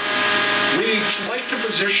 we like to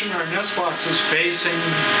position our nest boxes facing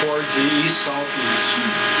toward the east-southeast.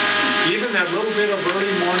 Even that little bit of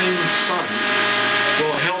early morning sun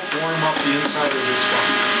will help warm up the inside of this box.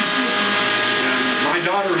 My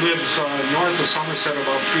daughter lives north of Somerset,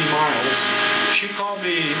 about 3 miles. She called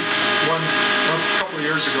me a couple of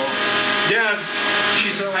years ago. Dad, she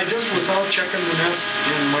said, I just was out checking the nest,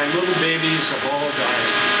 and my little babies have all died.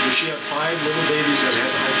 And she had 5 little babies that had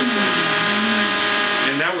hypothermia.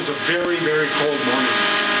 And that was a very, very cold morning.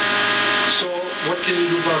 So what can you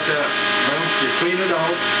do about that? Well, you clean it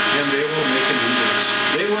out, and they will make a new nest.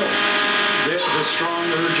 They will. The strong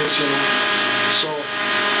urges, you know. So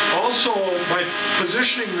also, by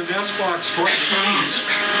positioning the nest box toward the east,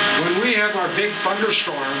 when we have our big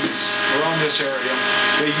thunderstorms around this area,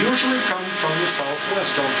 they usually come from the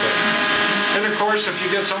southwest, don't they? And of course, if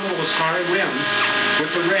you get some of those high winds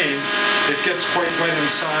with the rain, it gets quite wet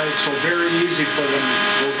inside, so very easy for them,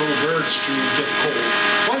 those little birds, to get cold.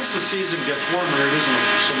 Once the season gets warmer, it isn't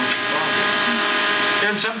so much a problem.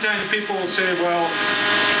 And sometimes people will say, well,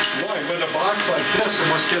 boy, with a box like this, it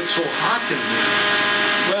must get so hot in here.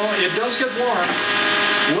 Well, it does get warm.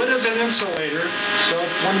 Wood is an insulator, so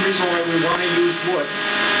that's one reason why we want to use wood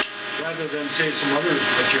rather than, say, some other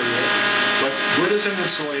material. But wood is an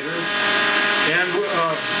insulator. And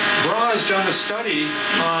Bra has done a study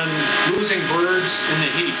on losing birds in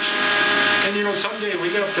the heat. And you know, someday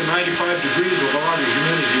we get up to 95 degrees with a lot of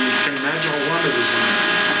humidity. You can imagine how warm it is in there.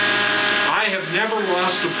 I have never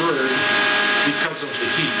lost a bird because of the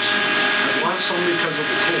heat. I've lost some because of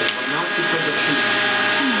the cold, but not because of heat.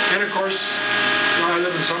 And of course, I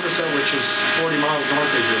live in Somerset, which is 40 miles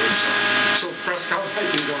north of here. So Prescott might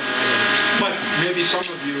be going right. But maybe some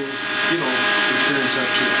of you, experience that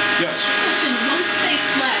too. Yes? Question, once they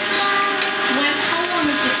fledge, how long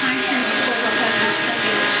is the time period before they'll have their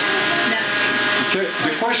second nesting? Okay,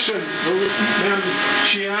 the question, ma'am,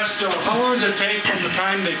 she asked, how long does it take from the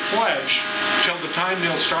time they fledge till the time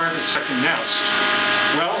they'll start a second nest?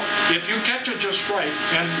 Well, if you catch it just right,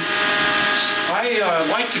 and I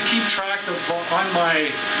like to keep track of, on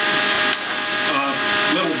my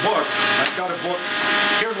little book, I've got a book.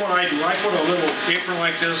 Here's what I do. I put a little apron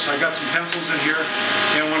like this. I got some pencils in here.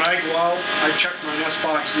 And when I go out, I check my nest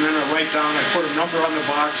box and then I write down, I put a number on the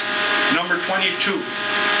box, number 22.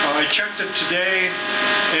 I checked it today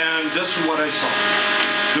and this is what I saw.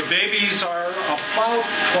 The babies are about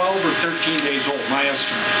 12 or 13 days old, my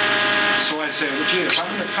estimate. So I say, well, gee, if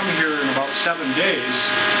I'm going to come here in about 7 days,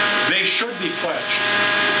 they should be fledged.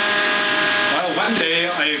 Well, one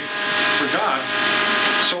day I forgot.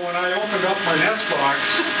 So when I opened up my nest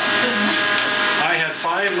box, I had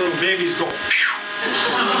 5 little babies go pew,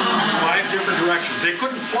 5 different directions. They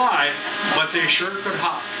couldn't fly, but they sure could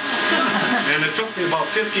hop. And it took me about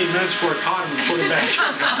 15 minutes before I caught them and put them back.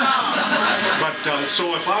 But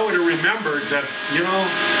so if I would have remembered that,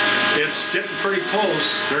 it's getting pretty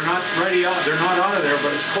close. They're not ready out. They're not out of there,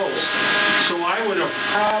 but it's close. So I would have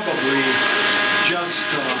probably just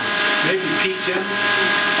maybe peeked in.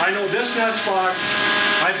 I know this nest box,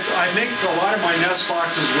 I make a lot of my nest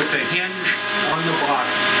boxes with a hinge on the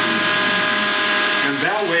bottom. And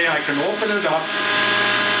that way I can open it up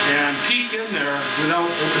and peek in there without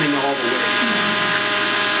opening all the way.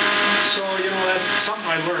 So, that's something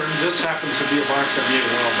I learned. This happens to be a box I made a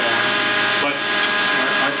while back. But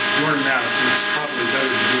I've learned that. It's probably better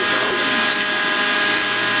to do it that way.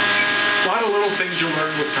 A lot of little things you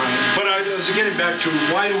learn with time. But I was getting back to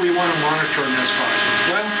why do we want to monitor nest boxes?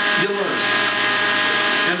 Well, you learn.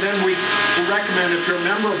 And then we recommend, if you're a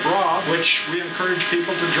member of BRA, which we encourage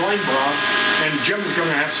people to join BRA, and Jim's going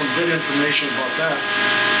to have some good information about that.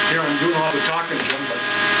 Here, I'm doing all the talking, Jim, but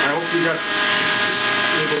I hope you got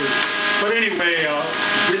able to. But anyway,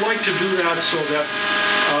 we like to do that so that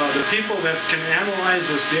the people that can analyze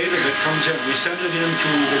this data that comes in, we send it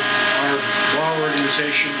into our BRA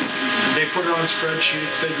organization, and they put it on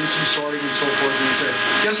spreadsheets, they do some sorting and so forth, and say,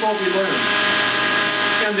 guess what we learned?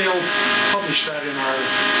 And they'll publish that in our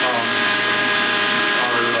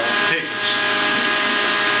papers.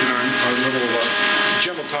 Our little,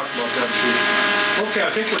 Jim will talk about that too. Okay,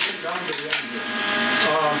 I think we're getting down to the end here.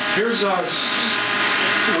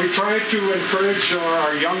 We try to encourage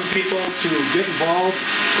our young people to get involved,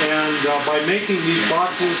 and by making these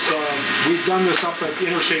boxes, we've done this up at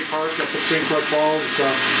Interstate Park up at St. Clair Falls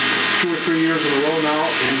 2 or 3 years in a row now,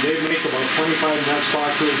 and they make about 25 nest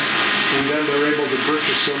boxes, and then they're able to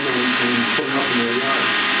purchase them and put them up in their yard.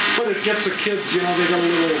 But it gets the kids, they got a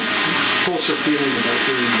little closer feeling about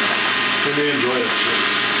doing that, and they enjoy it.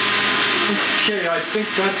 Okay, I think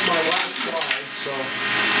that's my last slide, so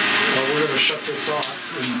we're going to shut this off.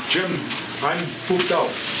 And Jim, I'm pooped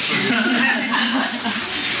out.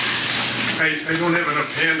 I don't have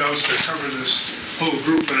enough handouts to cover this whole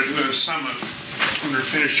group, but I'm going to sum it when they're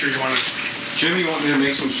finished here. Jim, you want me to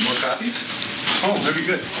make some more copies? Oh, that'd be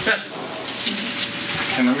good. Yeah.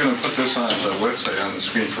 And I'm going to put this on the website on the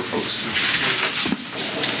screen for folks to.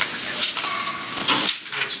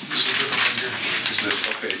 This is a different one here. Is this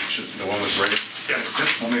okay? The one with Ray? Yeah.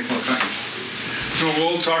 I'll make more copies.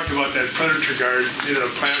 Will talked about that predator guard made out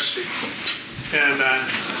of plastic, and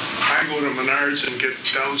I go to Menards and get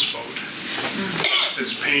downspout.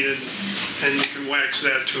 It's painted, and you can wax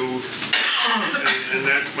that too, and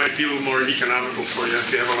that might be a little more economical for you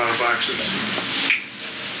if you have a lot of boxes.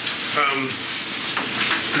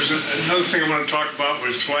 There's another thing I want to talk about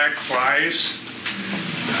was black flies.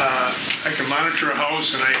 I can monitor a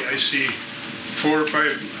house and I see 4 or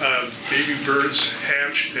 5 baby birds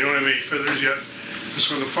hatched. They don't have any feathers yet.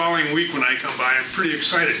 So the following week when I come by, I'm pretty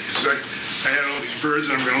excited. It's like I had all these birds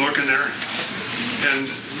and I'm going to look in there, and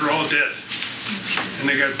they're all dead. And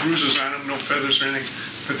they got bruises on them, no feathers or anything.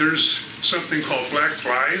 But there's something called black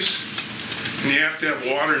flies, and you have to have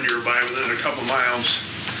water nearby within a couple miles.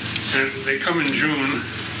 And they come in June,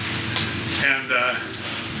 And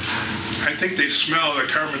I think they smell the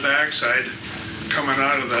carbon dioxide coming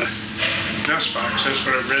out of the nest box. That's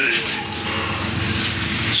what I've read anyway.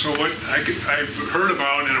 So what I've heard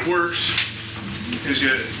about, and it works, is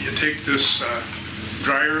you take this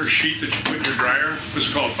dryer sheet that you put in your dryer. This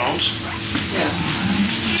is called bounce. Yeah.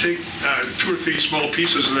 Take 2 or 3 small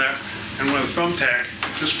pieces of that, and with a thumbtack,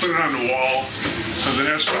 just put it on the wall of the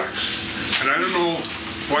nest box. And I don't know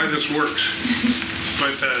why this works,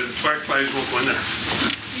 but black flies won't go in there.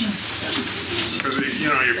 Because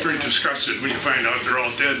you're pretty disgusted when you find out they're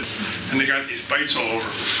all dead and they got these bites all over.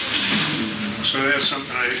 So that's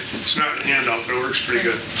something it's not a handout, but it works pretty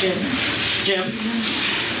good. Jim,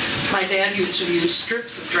 my dad used to use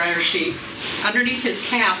strips of dryer sheet underneath his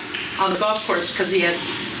cap on the golf course because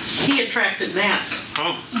he attracted gnats.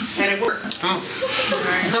 Oh. And it worked. Oh.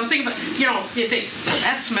 Something, you think, does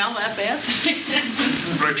that smell that bad?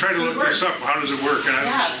 But I tried to look this up. How does it work? And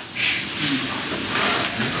Yeah.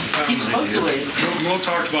 Keep the bugs away. Mo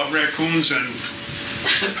talked about raccoons and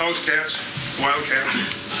house cats, wild cats.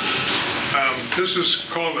 This is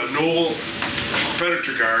called a Lowell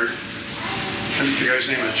Predator Guard. I think the guy's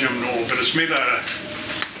name is Jim Lowell, but it's made out of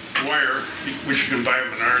wire, which you can buy at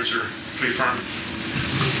Menards or Flea Farm.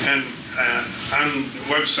 And on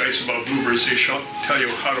websites about bluebirds, they tell you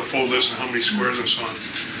how to fold this and how many squares and so on.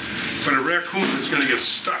 But a raccoon is going to get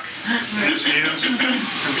stuck in his hands, and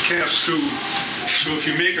the cats too. So if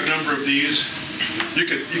you make a number of these, you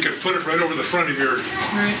could put it right over the front of your,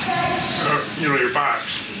 your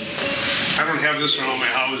box. I don't have this in all my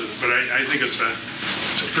houses, but I think it's a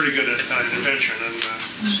pretty good invention, and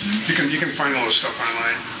you can find all this stuff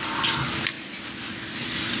online.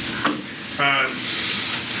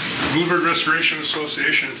 Bluebird Restoration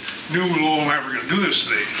Association knew Lowell and I were going to do this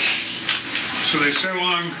today, so they sent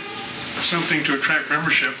along something to attract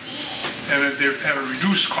membership, and at a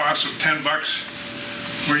reduced cost of $10,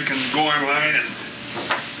 where you can go online and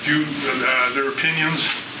view their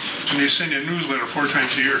opinions, and they send you a newsletter 4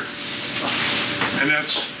 times a year, and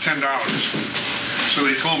that's $10. So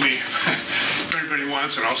they told me if anybody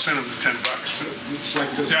wants it, I'll send them the $10. It's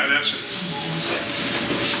like this. Yeah, that's it.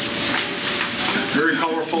 Very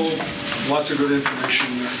colorful, lots of good information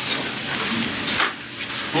there.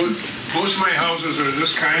 Most of my houses are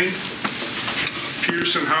this kind.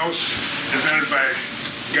 Peterson house, invented by a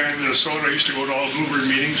guy in Minnesota. I used to go to all Bluebird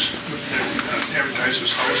meetings and advertise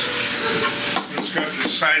his house. And it's got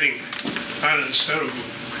this siding on it instead of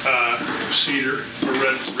cedar or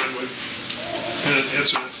redwood. And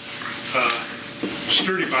it's a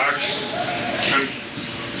sturdy box. And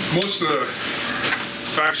most of the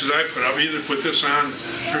boxes I put, I'll either put this on,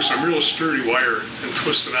 there's some real sturdy wire, and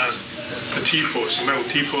twist it on a T-post, a metal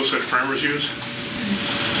T-post that farmers use.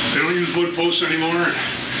 They don't use wood posts anymore,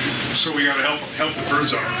 so we got to help the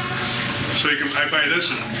birds out. So I buy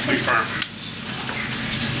this at Flea Farm.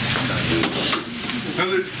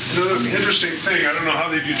 Another interesting thing, I don't know how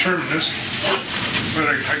they determined this, but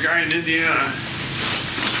a guy in Indiana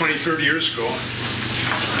 20, 30 years ago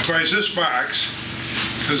buys this box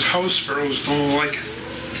because house sparrows don't like it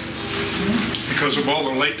because of all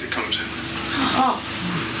the light that comes in. Oh.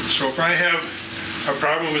 So if I have a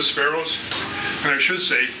problem with sparrows, and I should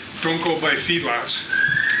say, don't go by feedlots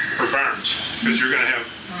or barns, because you're going to have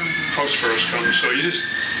house sparrows come. So you just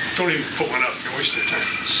don't even put one up. You're wasting your time.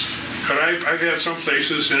 But I've had some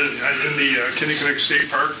places in the Kinnickinnick State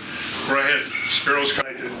Park where I had sparrows come.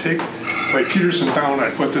 I did take my Peterson down, I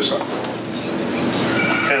put this up.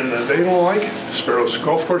 And they don't like it, sparrows.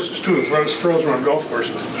 Golf courses too. There's a lot of sparrows around golf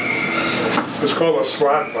courses. It's called a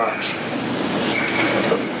slot box.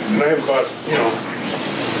 And I have about,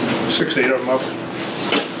 6, 8 of them up.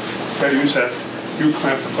 I use that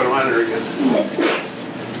U-clamp to put them on there again.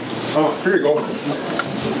 Oh, here you go.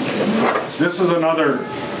 This is another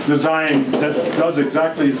design that does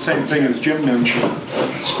exactly the same thing as Jim mentioned.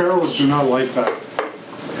 Sparrows do not like that.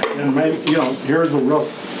 And here's the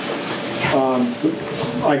roof.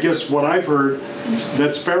 I guess what I've heard,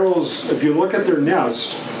 that sparrows, if you look at their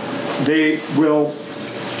nest, they will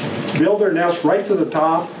build their nest right to the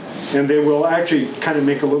top, and they will actually kind of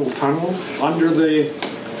make a little tunnel under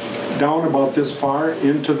down about this far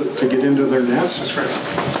to get into their nest. That's right.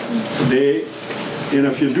 And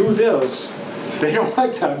if you do this, they don't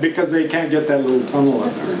like that because they can't get that little tunnel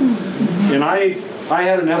in there. And I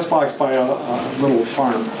had a nest box by a little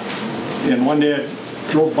farm, and one day I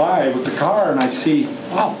drove by with the car and I see,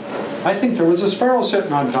 wow, I think there was a sparrow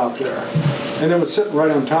sitting on top there, and it was sitting right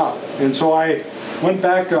on top. And so I went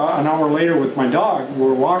back an hour later with my dog. We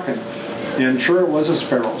were walking, and sure, it was a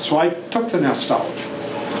sparrow. So I took the nest out.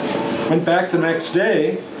 Went back the next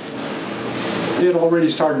day, they had already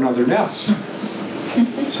started another nest.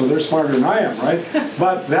 So they're smarter than I am, right?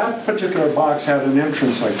 But that particular box had an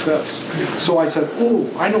entrance like this. So I said, oh,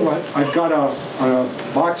 I know what, I've got a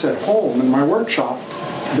box at home in my workshop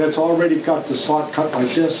that's already got the slot cut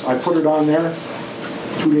like this. I put it on there.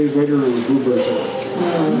 2 days later, it was bluebirds in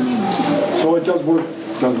it. So it does work,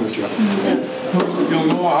 doesn't it, Jeff? You'll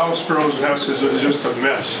know a house sparrow's nest is just a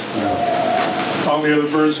mess. Yeah. All the other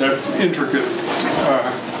birds have intricate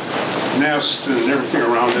nest and everything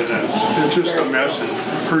around it, and it's just a mess, and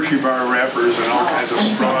Hershey bar wrappers and all kinds of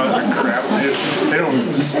straws and crap. They don't,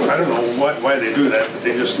 I don't know why they do that, but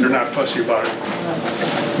they're not fussy about it.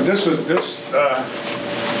 But this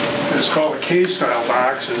is called a K-style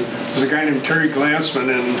box, and there's a guy named Terry Glansman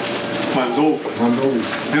in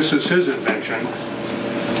Mondovi. This is his invention,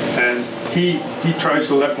 and he tries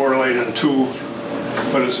to let more light in too.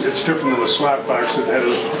 But it's different than the slot box that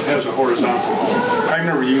has a horizontal. I've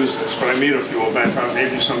never used this, but I made a few of them. I thought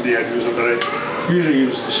maybe someday I'd use it, but I usually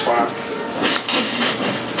use the slot.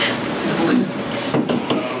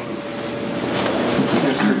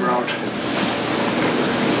 Can't figure out.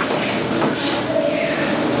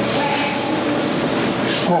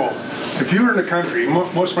 Oh, if you're in the country,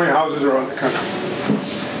 most of my houses are out in the country.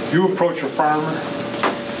 You approach a farmer.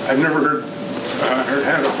 I've never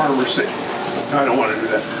had a farmer say, I don't want to do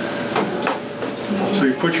that. So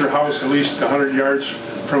you put your house at least 100 yards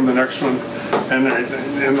from the next one, and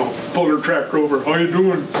they'll pull their tractor over. How you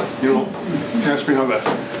doing? You know, ask me how the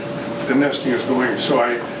nesting is going. So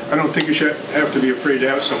I don't think you should have to be afraid to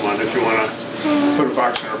ask someone if you want to put a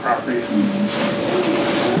box on our property.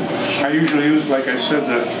 I usually use, like I said,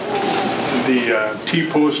 the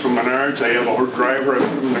T-post from Menards. I have a driver, I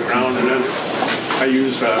put them in the ground, and then I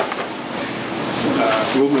use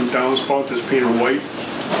aluminum downspout that's painted white,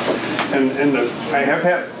 and I have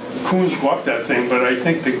had coons go up that thing, but I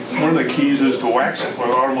think one of the keys is to wax it with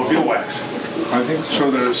automobile wax. I think so.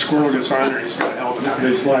 So that a squirrel gets on there, he's got a hell of a time.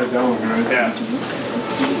 They slide down, right? Yeah.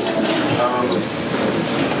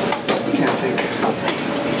 I can't think.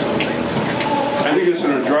 I think it's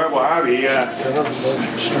an enjoyable hobby. At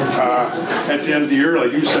the end of the year,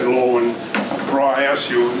 like you said, Lowell, when Raw asks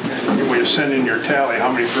you, when you send in your tally,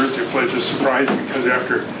 how many birds you fledged, it's surprising because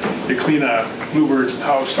after you clean a bluebird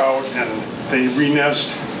house out and they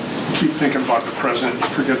re-nest, you keep thinking about the present, you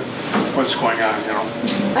forget what's going on, you know.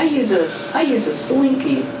 I use a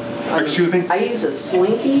slinky. Excuse me? I use a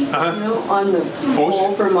slinky, you know, on the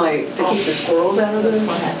pole for to keep the squirrels out of the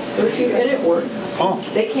and it works. Oh.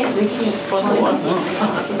 They can't climb.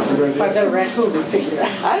 If I got a raccoon, we'd figure it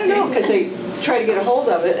out. I don't know, because they try to get a hold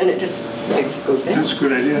of it and it just goes down. That's a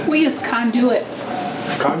good idea. We use conduit.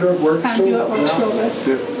 Conduit works too? Conduit works real good.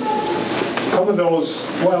 Yeah. Some of those,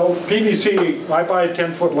 well, PVC, I buy a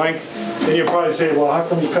 10-foot length, and you probably say, well, how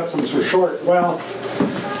come you cut them so short? Well,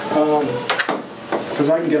 because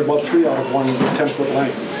I can get about 3 out of one 10-foot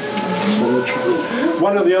length. So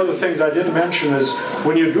one of the other things I didn't mention is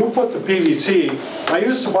when you do put the PVC, I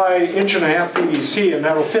used to buy 1.5 PVC, and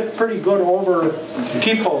that'll fit pretty good over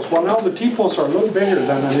T-posts. Well, now the T-posts are a little bigger than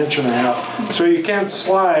 1.5 inch, so you can't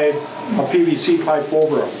slide a PVC pipe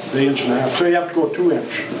over them, the 1.5 inch, so you have to go 2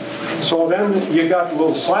 inch. So then you got a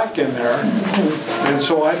little slack in there, and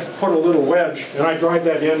so I put a little wedge, and I drive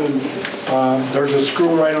that in, and there's a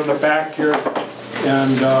screw right on the back here,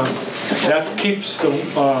 and that keeps the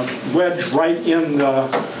wedge right in the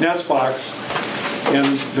nest box.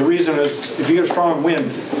 And the reason is, if you get a strong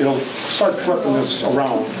wind, it'll start flipping this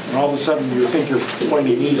around, and all of a sudden you think you're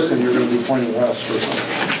pointing east and you're going to be pointing west or something.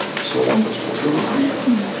 So that was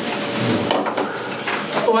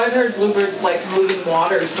So I've heard bluebirds like moving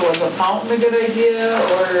water, so is a fountain a good idea,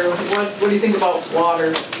 or what do you think about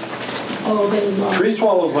water? Oh, they love tree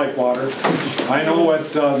swallows like water. I know at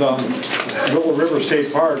the Lowell River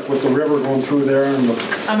State Park, with the river going through there, and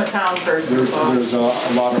I'm a town person, there's a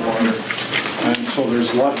lot of water. And so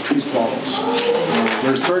there's a lot of tree swallows.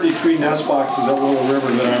 There's 33 nest boxes at Lowell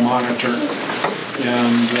River that I monitor.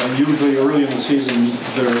 And usually early in the season,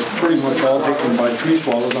 they're pretty much all taken by tree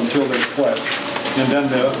swallows until they fledge. And then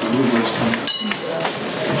the bluebirds come.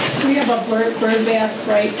 We have a bird bath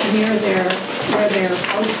right near where their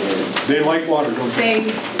house is. They like water, don't they?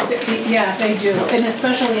 Yeah, they do. And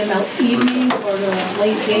especially in the evening or the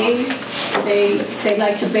late day, they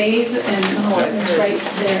like to bathe, and it's right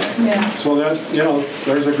there. Yeah. So that, you know,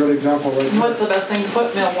 there's a good example right there. What's the best thing to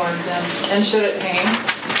put mealworms in? And should it hang?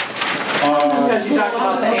 Because you talked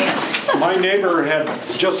about the ants. My neighbor had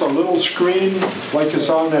just a little screen, like you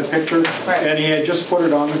saw in that picture, and he had just put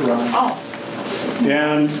it on the ground. Oh.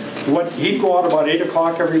 And he'd go out about 8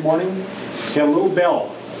 o'clock every morning. He had a little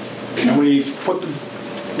bell, and when he put the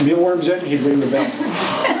mealworms in, he'd ring the bell.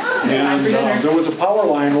 And there was a power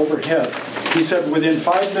line overhead. He said within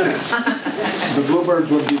 5 minutes, the bluebirds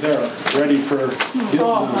would be there, ready for.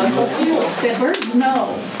 The birds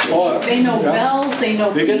know. They know bells, they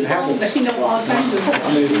know They get people, habits. they know all kinds of stuff. That's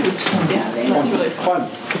amazing. Yeah, they know. Fun.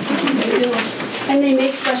 They do. And they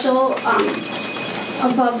make special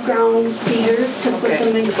above ground feeders to put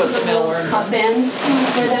them in, put the little cup in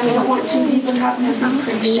for them. You don't want too deep a cup, it has to be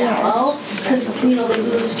pretty shallow because they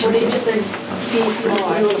lose footage if they're deep,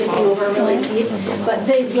 dipping over really deep. But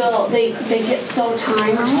they will, they get so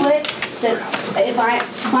timed to it that if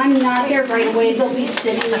I'm not here right away, they'll be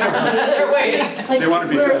sitting there. They're waiting. Like, They want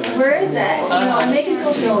to be fed. where is it? And they can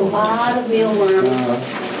go through a lot of mealworms.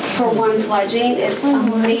 For one fledgling, it's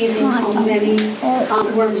amazing how many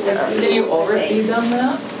worms there are. Did you overfeed them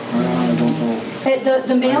that? I don't know.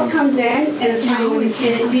 The male comes in, and it's funny when he's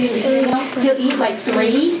feeding the female, he'll eat like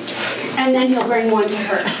 3, and then he'll bring one to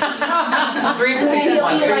her. And then he'll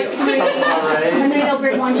eat like 3, and then he'll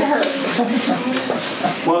bring one to her.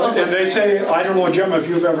 Well, and they say, I don't know, Jim, if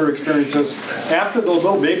you've ever experienced this, after the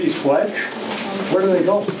little babies fledge, where do they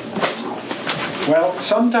go? Well,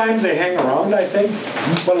 sometimes they hang around, I think,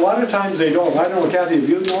 but a lot of times they don't. I don't know, Kathy, have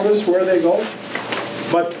you noticed where they go?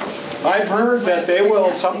 But I've heard that they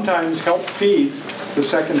will sometimes help feed the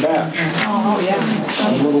second batch. Oh, yeah.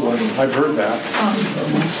 A little one. I've heard that.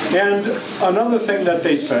 And another thing that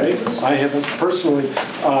they say, I haven't personally,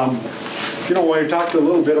 we talked a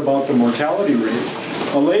little bit about the mortality rate.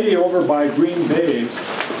 A lady over by Green Bay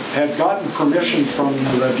had gotten permission from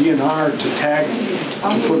the DNR to tag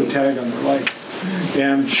them, to put a tag on their leg.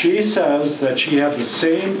 And she says that she had the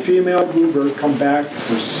same female bluebird come back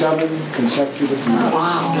for 7 consecutive years.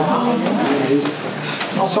 Wow.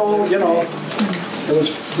 So, it was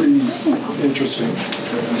pretty interesting.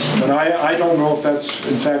 But I don't know if that's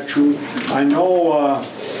in fact true. I know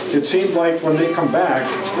it seems like when they come back,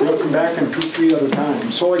 they'll come back in 2-3 other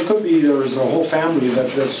times. So it could be there's a whole family that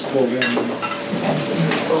just pulled in. I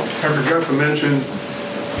forgot to mention,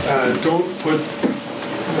 don't put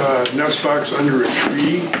nest box under a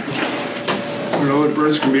tree when other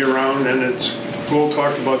birds can be around, and Lowell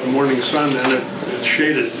talked about the morning sun, and it's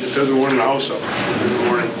shaded. It doesn't warm the house up in the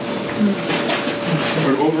morning.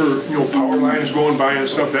 But over, power lines going by and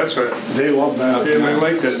stuff, They love that. And I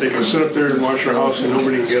like that. They can sit up there and watch their house and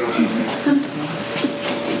nobody can get them.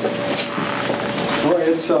 Well,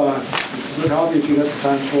 it's a good hobby if you got the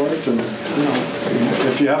time for it, and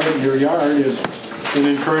if you have it in your yard, you can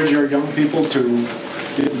encourage your young people to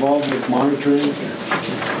get involved with monitoring.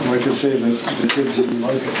 Like I say, the kids really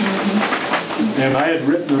like it. And I had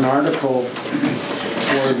written an article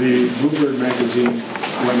for the Bluebird magazine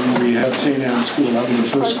when we had St. Anne's School. That was the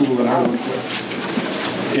first school that I worked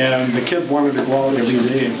with. And the kid wanted to go out every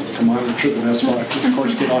day to monitor the nest box. Of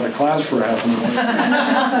course, get out of class for half an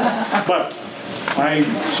hour. But I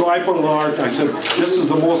put a little article. I said, this is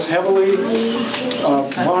the most heavily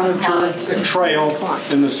monitored trail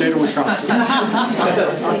in the state of Wisconsin. For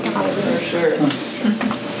sure.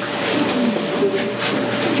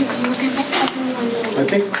 I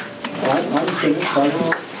think I'm finished.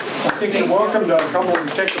 I think you're welcome to come over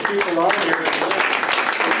and take the people out here.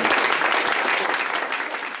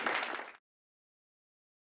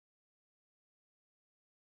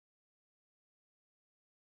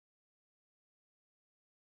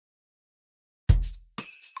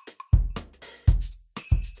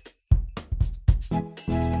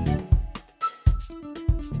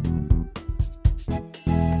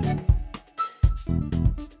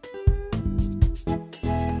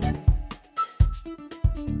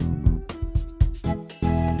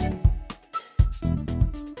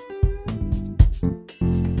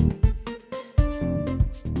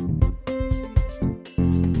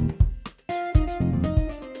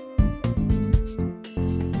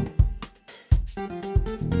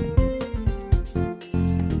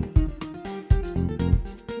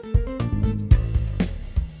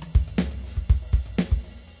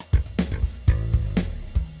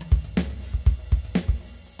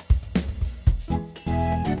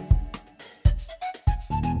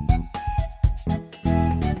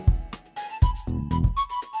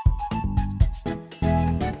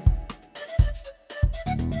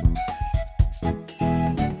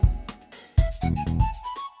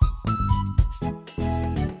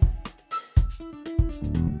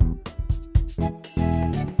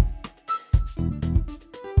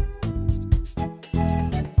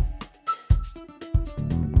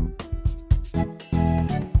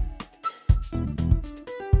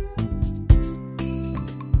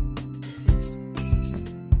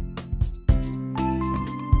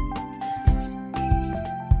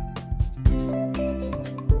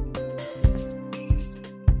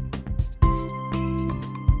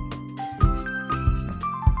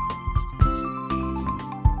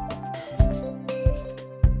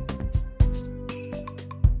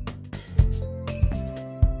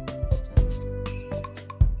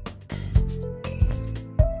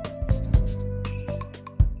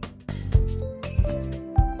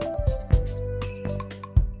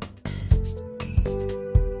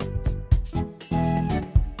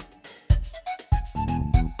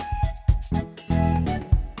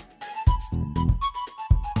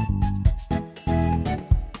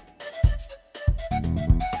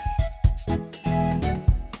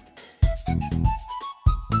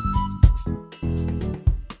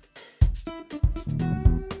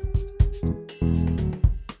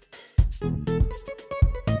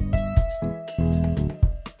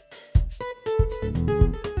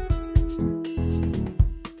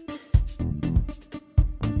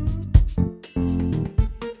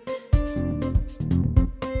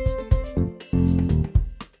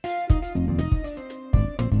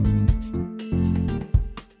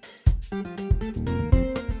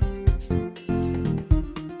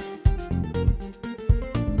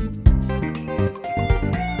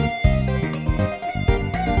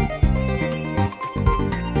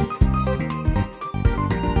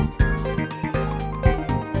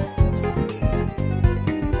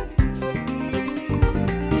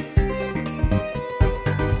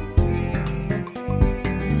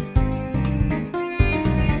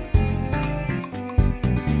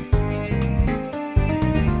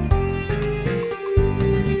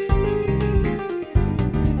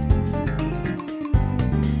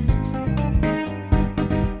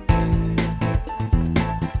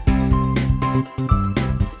 Bye.